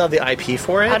if they still have the IP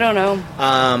for it. I don't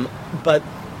know. But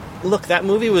look, that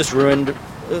movie was ruined.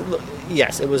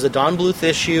 Yes, it was a Don Bluth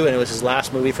issue, and it was his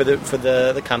last movie for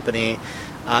the company.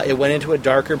 It went into a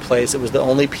darker place. It was the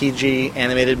only PG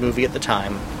animated movie at the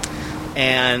time,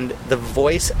 and the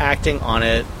voice acting on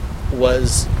it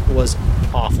was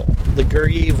awful. The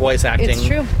Gurgi voice acting. It's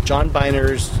true. John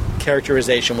Byner's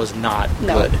characterization was not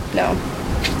good. No.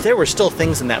 There were still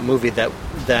things in that movie that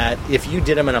if you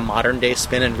did them in a modern day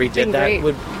spin and redid that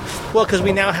great. because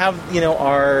we now have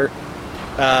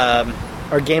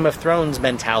our Game of Thrones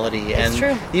mentality, and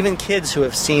true. even kids who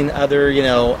have seen other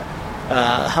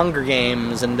Hunger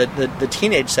Games and the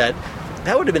teenage set.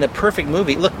 That would have been a perfect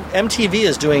movie. Look, MTV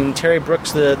is doing Terry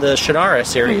Brooks' the Shannara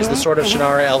series, the Sword of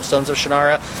Shannara, Elfstones of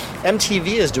Shannara.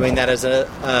 MTV is doing that as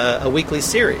a weekly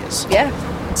series. Yeah.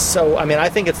 So, I mean, I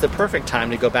think it's the perfect time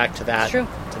to go back to that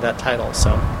title.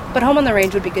 So, But Home on the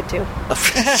Range would be good too.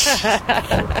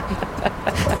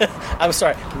 I'm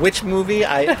sorry. Which movie?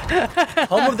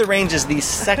 Home of the Range is the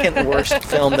second worst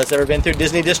film that's ever been through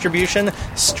Disney distribution.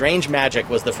 Strange Magic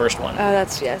was the first one. Oh,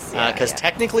 that's yes. Because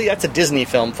technically, that's a Disney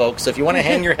film, folks. So if you want to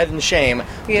hang your head in shame,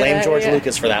 blame George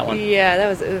Lucas for that one. Yeah, that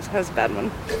was a bad one.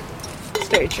 It's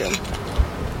very true.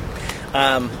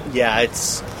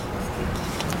 It's.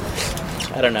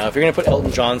 I don't know. If you're going to put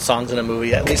Elton John songs in a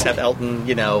movie, at least have Elton,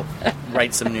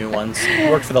 write some new ones.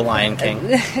 Worked for The Lion King.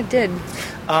 It did.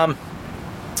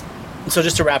 So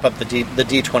just to wrap up the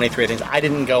D23 things, I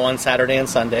didn't go on Saturday and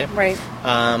Sunday. Right.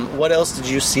 What else did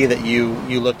you see that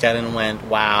you looked at and went,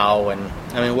 wow? And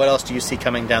I mean, what else do you see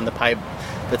coming down the pipe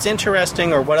that's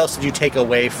interesting, or what else did you take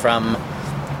away from?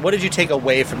 What did you take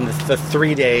away from the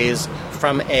 3 days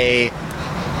from a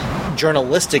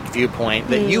journalistic viewpoint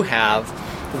that you have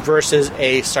versus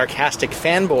a sarcastic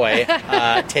fanboy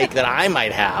take that I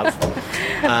might have?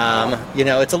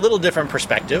 It's a little different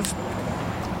perspective.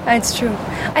 It's true.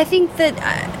 I think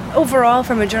that overall,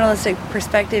 from a journalistic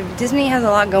perspective, Disney has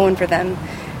a lot going for them,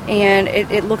 and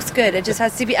it looks good. It just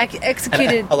has to be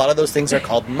executed. And a lot of those things are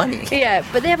called money. Yeah,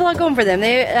 but they have a lot going for them.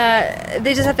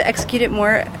 They just have to execute it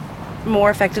more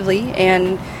effectively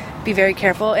and be very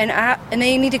careful. And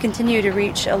they need to continue to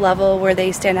reach a level where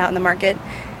they stand out in the market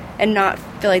and not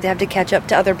feel like they have to catch up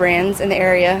to other brands in the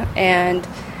area. And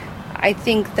I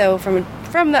think, though,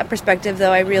 from that perspective,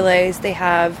 though, I realize they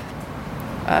have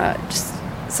just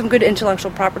some good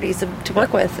intellectual properties to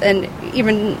work with, and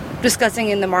even discussing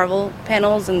in the Marvel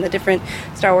panels and the different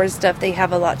Star Wars stuff, they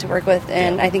have a lot to work with,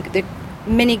 and I think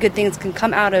many good things can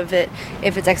come out of it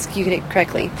if it's executed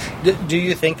correctly. Do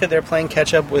you think that they're playing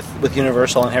catch up with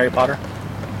Universal and Harry Potter?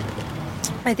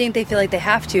 I think they feel like they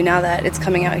have to now that it's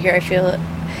coming out here. I feel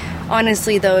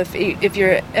honestly, though, if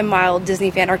you're a mild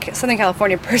Disney fan or Southern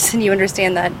California person, you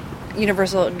understand that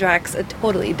Universal attracts a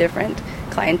totally different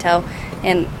clientele,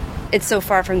 and it's so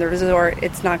far from the resort.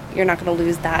 You're not going to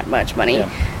lose that much money,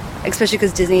 especially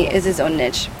because Disney is its own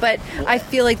niche. But I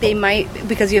feel like they might,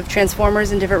 because you have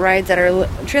Transformers and different rides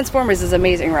Transformers is an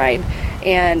amazing ride,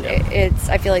 and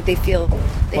I feel like they feel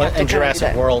they have to and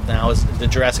Jurassic World now is the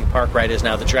Jurassic Park ride is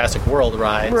now the Jurassic World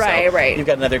ride. Right, so right. You've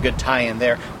got another good tie-in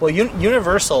there. Well,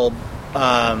 Universal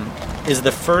is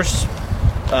the first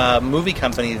movie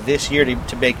company this year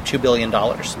to make $2 billion.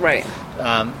 Right.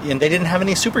 And they didn't have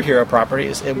any superhero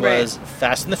properties. It was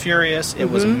Fast and the Furious. It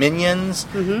was Minions.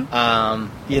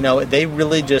 They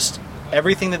really just,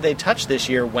 everything that they touched this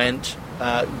year went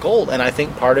gold. And I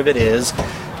think part of it is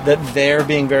that they're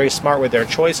being very smart with their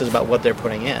choices about what they're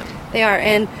putting in. They are.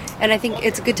 And I think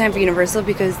it's a good time for Universal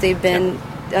because they've been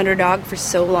the underdog for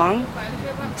so long.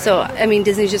 So, I mean,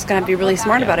 Disney's just going to have to be really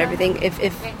smart about everything.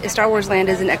 If Star Wars Land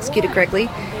isn't executed correctly,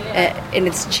 and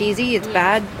it's cheesy, it's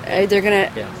bad, they're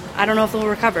going to... I don't know if they'll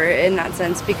recover in that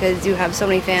sense because you have so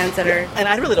many fans that are... And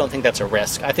I really don't think that's a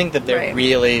risk. I think that they're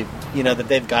really, that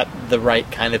they've got the right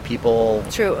kind of people.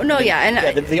 True. No,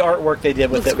 And the artwork they did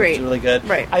with it was really good.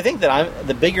 Right. I think that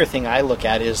the bigger thing I look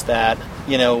at is that,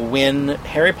 when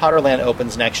Harry Potter Land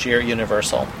opens next year at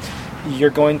Universal, you're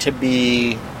going to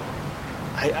be...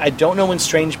 I don't know when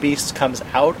Strange Beasts comes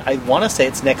out. I want to say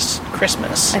it's next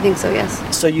Christmas. I think so,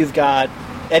 yes. So you've got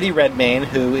Eddie Redmayne,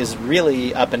 who is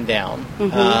really up and down.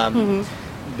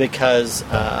 because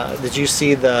did you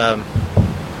see the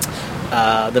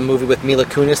movie with Mila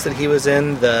Kunis that he was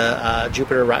in, the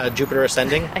Jupiter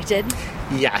Ascending? I did.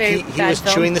 Yeah, Very he bad was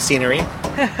film. chewing the scenery.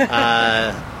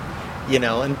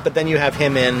 But then you have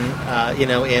him in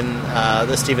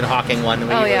the Stephen Hawking one.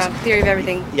 Where Theory of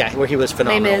Everything. Yeah, where he was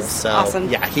phenomenal. Les Mis, awesome.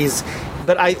 Yeah,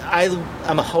 But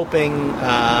I'm hoping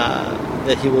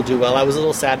that he will do well. I was a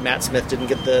little sad Matt Smith didn't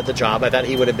get the job. I thought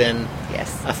he would have been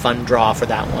a fun draw for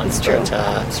that one. It's true.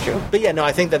 It's true. But yeah, no,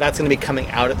 I think that's going to be coming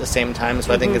out at the same time.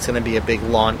 So I think it's going to be a big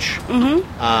launch.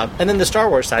 And then the Star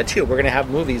Wars side too. We're going to have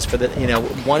movies for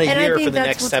one a year for the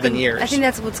next 7 years. I think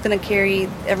that's what's going to carry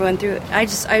everyone through.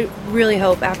 I really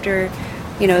hope after,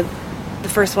 the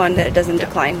first one that it doesn't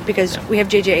decline, because we have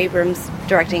J.J. Abrams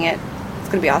directing it. It's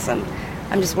going to be awesome.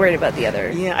 I'm just worried about the other.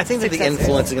 Yeah, I think that the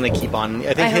influence is going to keep on.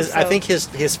 I think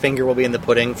his finger will be in the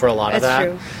pudding for a lot of that.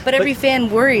 That's true. But every fan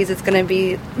worries it's going to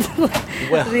be.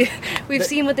 We've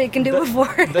seen what they can do before.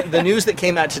 The news that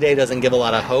came out today doesn't give a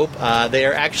lot of hope. They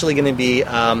are actually going to be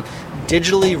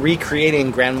digitally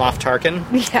recreating Grand Moff Tarkin.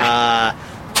 Yeah.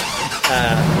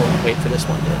 We'll wait for this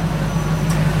one.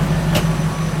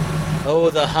 Oh,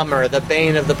 the Hummer, the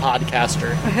bane of the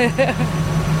podcaster.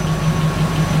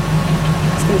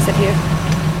 It's going to sit here.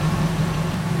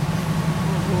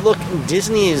 Look,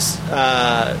 Disney's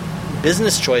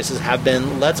business choices have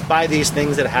been, let's buy these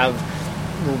things that have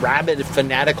rabid,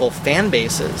 fanatical fan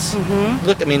bases.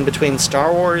 Look, between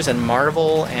Star Wars and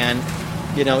Marvel and,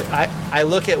 I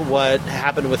look at what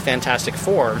happened with Fantastic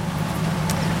Four,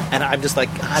 and I'm just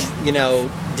like, God,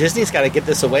 Disney's got to get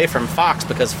this away from Fox,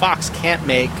 because Fox can't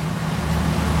make...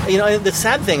 the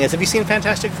sad thing is, have you seen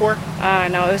Fantastic Four?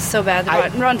 No, it was so bad.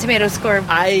 The Rotten Tomatoes score.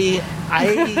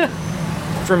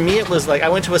 For me, it was like I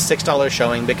went to a $6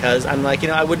 showing because I'm like,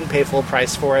 I wouldn't pay full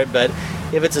price for it, but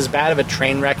if it's as bad of a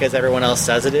train wreck as everyone else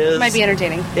says it is, It might be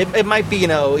entertaining. It might be,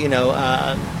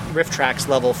 Riff Tracks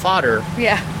level fodder.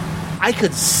 Yeah, I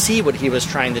could see what he was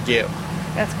trying to do.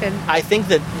 that's good. I think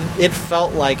that it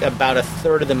felt like about a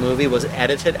third of the movie was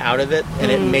edited out of it,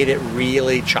 and it made it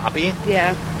really choppy.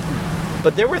 Yeah.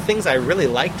 But there were things I really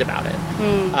liked about it.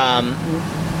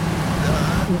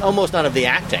 Almost none of the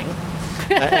acting.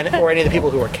 Or any of the people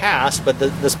who were cast, but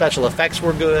the special effects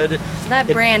were good. That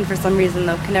brand, for some reason,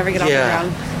 though, can never get off the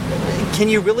ground. Can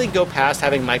you really go past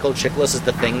having Michael Chiklis as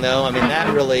the Thing, though?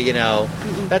 That really,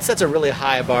 that sets a really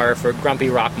high bar for grumpy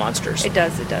rock monsters. It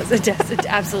does,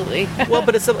 absolutely. Well,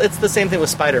 but it's the same thing with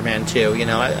Spider-Man, too.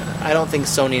 I don't think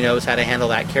Sony knows how to handle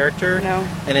that character. No.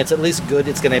 And it's at least good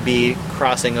it's going to be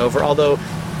crossing over, although...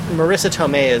 Marissa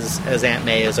Tomei as Aunt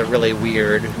May is a really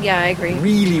weird... Yeah, I agree.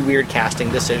 Really weird casting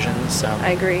decision, so... I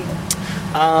agree.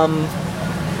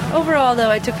 Overall, though,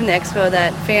 I took from the expo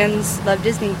that fans love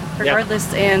Disney,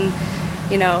 regardless, and,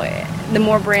 the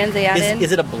more brands they add in...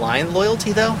 Is it a blind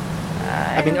loyalty, though?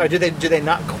 Or do they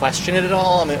not question it at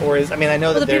all? I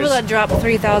know that the people that drop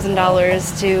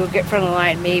 $3,000 to get front of the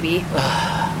line, maybe.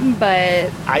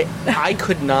 But... I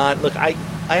could not... Look, I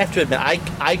have to admit,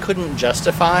 I couldn't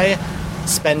justify...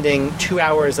 spending 2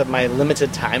 hours of my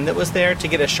limited time that was there to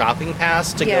get a shopping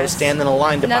pass to go stand in a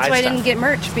line to buy stuff. And that's why I didn't get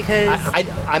merch, because...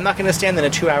 I'm not going to stand in a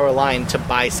 2-hour line to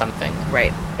buy something.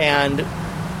 Right. And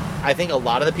I think a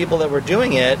lot of the people that were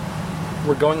doing it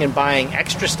were going and buying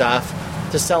extra stuff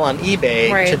to sell on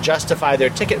eBay to justify their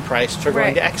ticket price for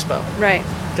going to Expo. Right.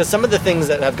 Because some of the things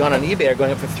that have gone on eBay are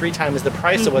going up for 3 times the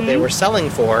price of what they were selling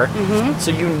for.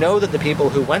 So that the people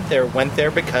who went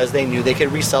there because they knew they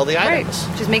could resell the items.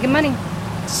 Right. Just making money.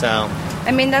 So,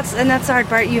 that's the hard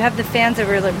part. You have the fans that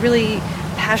were really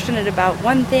passionate about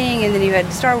one thing, and then you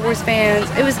had Star Wars fans.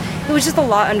 It was just a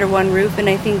lot under one roof, and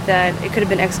I think that it could have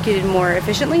been executed more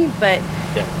efficiently, but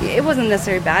it wasn't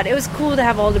necessarily bad. It was cool to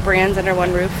have all the brands under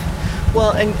one roof.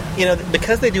 Well, and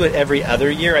because they do it every other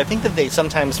year, I think that they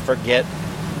sometimes forget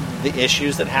the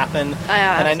issues that happen.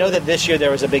 And I know that this year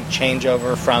there was a big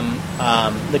changeover from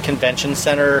the convention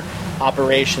center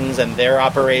operations and their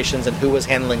operations and who was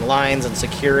handling lines and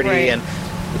security.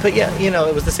 But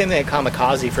it was the same thing at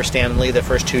Kamikaze for Stan Lee the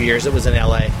first 2 years it was in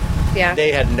LA. Yeah.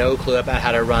 They had no clue about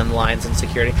how to run lines and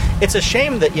security. It's a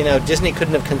shame that, Disney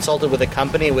couldn't have consulted with a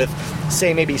company with,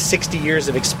 say, maybe 60 years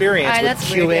of experience with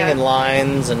queuing and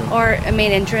lines. Or a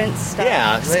main entrance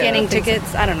stuff. Scanning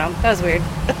tickets. I don't know. That was weird.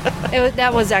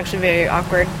 That was actually very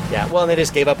awkward. Yeah. Well, and they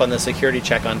just gave up on the security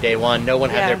check on day one. No one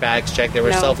had their bags checked. There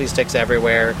were selfie sticks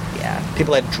everywhere. Yeah.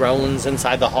 People had drones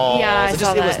inside the halls. Yeah, I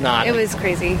saw that. It was not. It was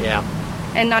crazy. Yeah.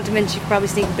 And not to mention, you could probably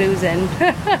sneak booze in.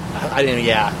 I didn't,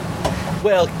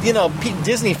 Well,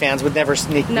 Disney fans would never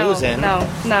sneak booze in. No,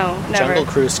 never. Jungle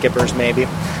Cruise skippers, maybe.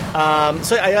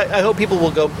 So I hope people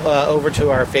will go over to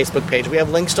our Facebook page. We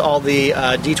have links to all the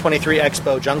D23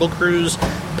 Expo Jungle Cruise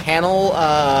panel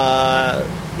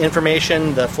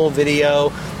information, the full video,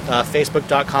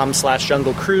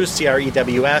 facebook.com/Jungle Cruise,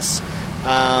 CREWS.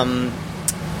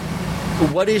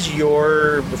 What is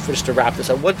your, just to wrap this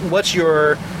up, what's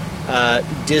your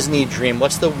Disney dream?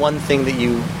 What's the one thing that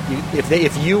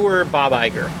if you were Bob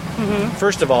Iger,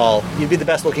 first of all, you'd be the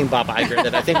best looking Bob Iger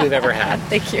that I think we've ever had.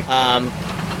 Thank you.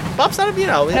 Bob's not,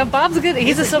 No, Bob's good.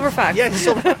 He's a silver fox. Yeah, he's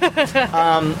a silver fox.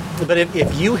 But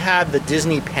if you had the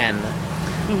Disney pen,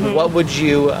 what would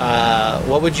you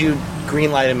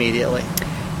greenlight immediately?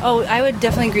 Oh, I would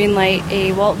definitely greenlight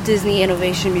a Walt Disney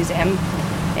Innovation Museum,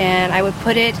 and I would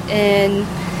put it in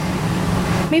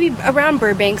maybe around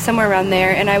Burbank, somewhere around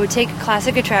there, and I would take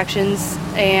classic attractions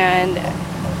and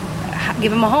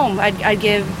give them a home. I'd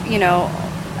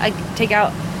take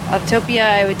out Autopia,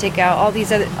 I would take out all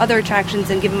these other attractions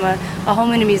and give them a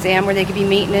home in a museum where they could be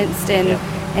maintenanced and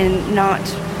not be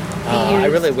used. I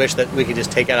really wish that we could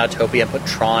just take out Autopia and put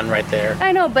Tron right there.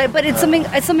 I know, but it's something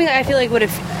I feel like would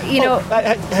have,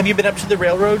 have you been up to the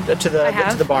railroad, to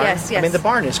the barn? Yes. I mean, the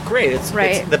barn is great. It's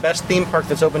the best theme park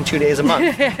that's open 2 days a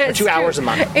month, or 2 hours a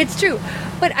month. It's true.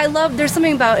 But there's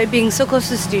something about it being so close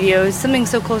to studios, something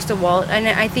so close to Walt, and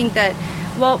I think that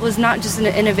Walt was not just an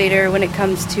innovator when it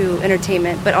comes to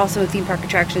entertainment, but also in theme park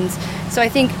attractions. So I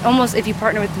think almost if you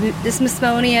partner with the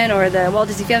Smithsonian or the Walt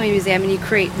Disney Family Museum and you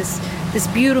create this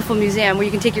beautiful museum where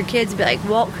you can take your kids and be like,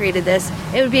 Walt created this,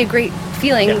 it would be a great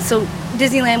feeling. Yeah. So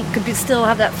Disneyland could still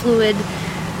have that fluid,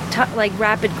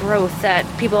 rapid growth that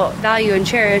people value and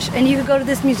cherish. And you could go to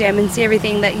this museum and see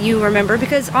everything that you remember,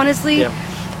 because honestly,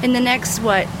 in the next,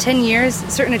 10 years,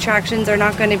 certain attractions are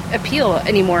not going to appeal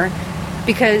anymore.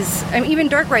 Because even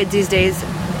dark rides these days,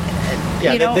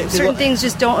 certain things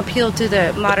just don't appeal to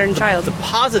the modern child. The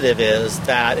positive is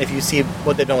that if you see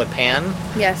what they've done with Pan,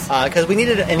 yes, because we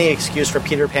needed any excuse for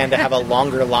Peter Pan to have a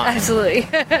longer line. Absolutely.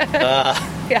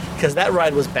 Because that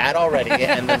ride was bad already,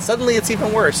 and then suddenly it's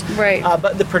even worse. Right.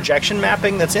 But the projection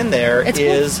mapping that's in there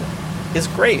is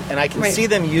great, and I can see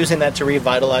them using that to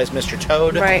revitalize Mr.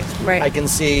 Toad. Right. I can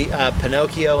see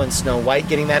Pinocchio and Snow White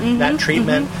getting that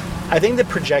treatment. I think the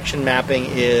projection mapping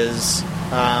is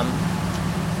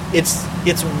it's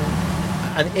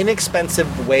an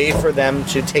inexpensive way for them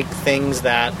to take things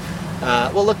that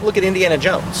look at Indiana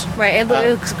Jones. Right, it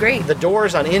looks great. The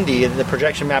doors on Indy, the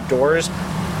projection map doors,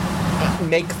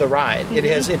 make the ride.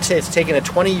 It's taken a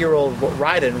 20-year-old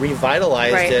ride and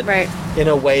revitalized it in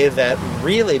a way that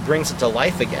really brings it to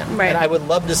life again. Right. And I would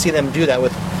love to see them do that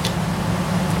with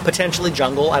potentially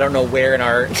jungle. I don't know where in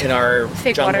our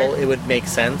Fake jungle water. it would make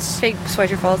sense. Fake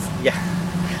Schweitzer Falls. Yeah.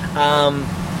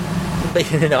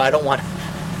 But I don't want.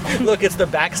 Look, it's the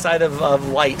backside of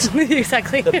light.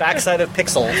 Exactly. The backside of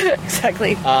pixel.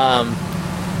 Exactly.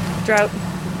 Drought.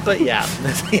 But yeah,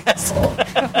 yes.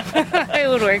 It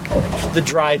would work. The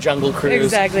dry jungle cruise.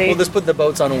 Exactly. We'll just put the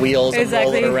boats on wheels and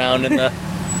roll it around in the.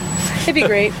 It'd be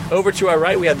great. Over to our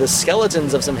right, we have the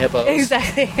skeletons of some hippos.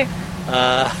 Exactly.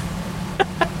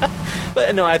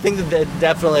 But no, I think that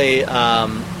definitely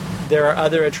there are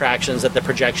other attractions that the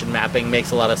projection mapping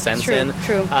makes a lot of sense in.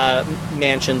 True.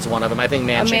 Mansion's one of them. I think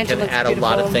Mansion can add a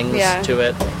lot of things to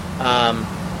it.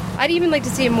 I'd even like to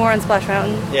see it more on Splash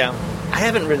Mountain. Yeah. I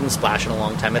haven't ridden Splash in a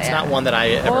long time. It's not one that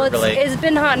I ever really... It's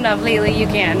been hot enough lately, you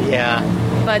can. Yeah.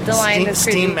 But the line is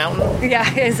crazy. Steam Mountain?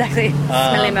 Yeah, exactly.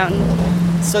 Smelly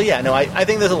Mountain. So yeah, no, I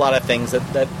think there's a lot of things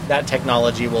that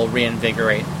technology will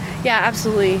reinvigorate. Yeah,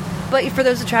 absolutely. But for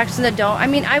those attractions that don't,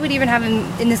 I would even have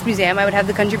in this museum, I would have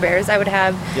the Country Bears. I would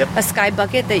have a sky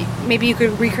bucket that maybe you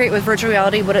could recreate with virtual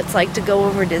reality what it's like to go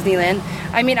over Disneyland.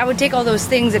 I would take all those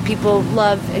things that people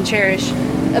love and cherish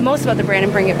most about the brand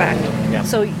and bring it back. Yeah.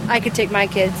 So I could take my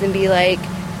kids and be like,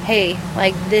 hey,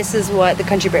 this is what the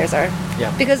Country Bears are.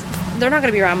 Yeah. Because they're not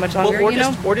going to be around much longer,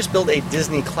 or just build a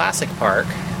Disney classic park.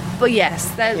 But yes,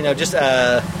 that...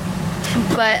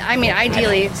 But,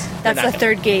 ideally, that's the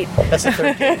third gate. That's the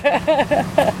third gate.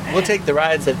 We'll take the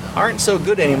rides that aren't so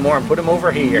good anymore and put them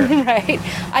over here. Right.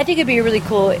 I think it'd be a really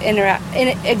cool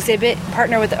exhibit,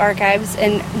 partner with the archives,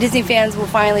 and Disney fans will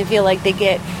finally feel like they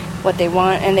get what they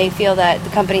want, and they feel that the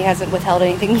company hasn't withheld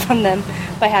anything from them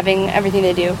by having everything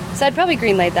they do. So I'd probably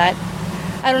greenlight that.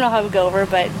 I don't know how it would go over,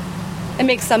 but it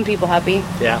makes some people happy.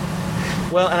 Yeah.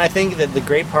 Well, and I think that the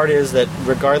great part is that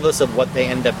regardless of what they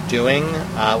end up doing,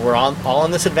 we're all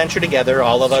on this adventure together,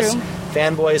 all of us,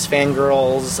 fanboys,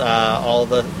 fangirls, all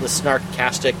the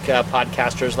snarkastic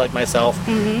podcasters like myself.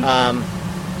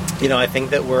 I think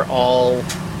that we're all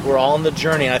We're all on the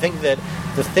journey. And I think that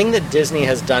the thing that Disney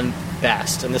has done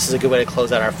best, and this is a good way to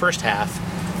close out our first half,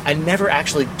 I never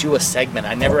actually do a segment.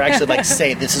 I never actually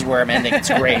say, this is where I'm ending. It's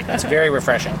great. It's very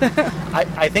refreshing.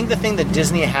 I think the thing that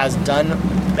Disney has done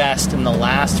best in the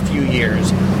last few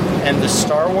years, and the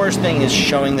Star Wars thing is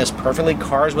showing this perfectly,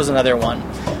 Cars was another one.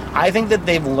 I think that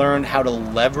they've learned how to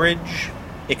leverage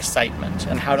excitement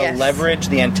and how to leverage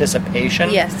the anticipation.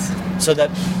 Yes. So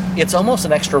that it's almost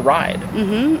an extra ride.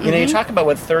 Mm-hmm, you talk about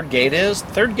what Third Gate is.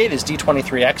 Third Gate is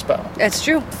D23 Expo. That's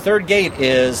true. Third Gate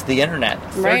is the internet.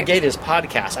 Third Gate is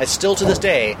podcasts. I still to this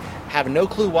day have no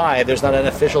clue why there's not an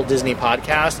official Disney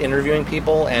podcast interviewing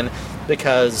people, and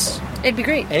because it'd be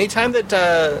great. Anytime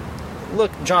that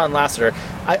look, John Lasseter,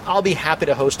 I'll be happy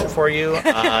to host it for you.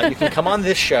 You can come on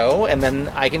this show, and then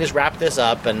I can just wrap this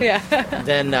up, and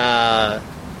then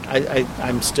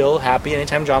I'm still happy.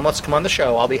 Anytime John wants to come on the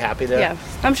show, I'll be happy to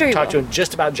I'm sure talk to him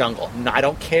just about Jungle. No, I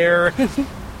don't care.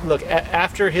 Look,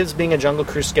 after his being a Jungle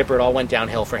Cruise skipper, it all went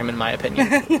downhill for him, in my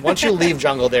opinion. Once you leave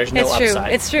Jungle, there's no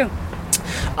upside. It's true.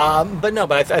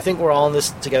 But I think we're all in this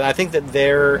together. I think that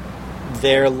their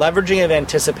leveraging of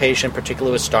anticipation,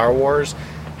 particularly with Star Wars,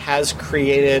 has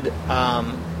created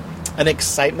an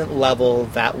excitement level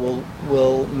that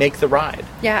will make the ride.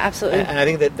 Yeah, absolutely. And I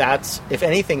think that that's, if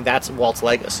anything, that's Walt's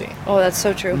legacy. Oh, that's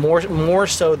so true. More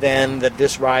so than that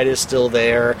this ride is still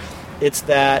there. It's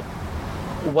that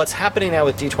what's happening now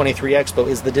with D23 Expo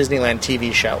is the Disneyland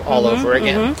TV show all over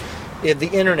again. The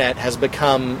internet has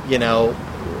become, the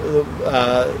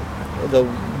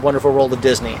wonderful world of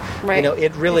Disney. Right.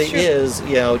 It really is,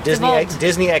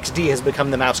 Disney XD has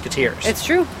become the Mouseketeers. It's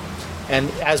true. And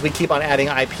as we keep on adding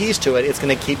IPs to it, it's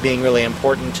going to keep being really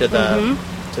important to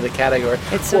the category.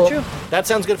 It's so true. That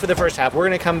sounds good for the first half. We're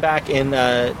going to come back in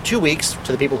 2 weeks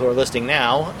to the people who are listening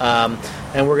now,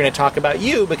 and we're going to talk about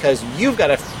you, because you've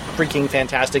got a freaking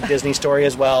fantastic Disney story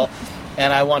as well.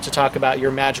 And I want to talk about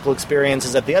your magical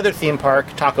experiences at the other theme park,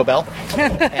 Taco Bell.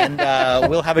 And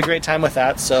we'll have a great time with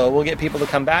that. So we'll get people to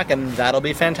come back, and that'll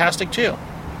be fantastic too.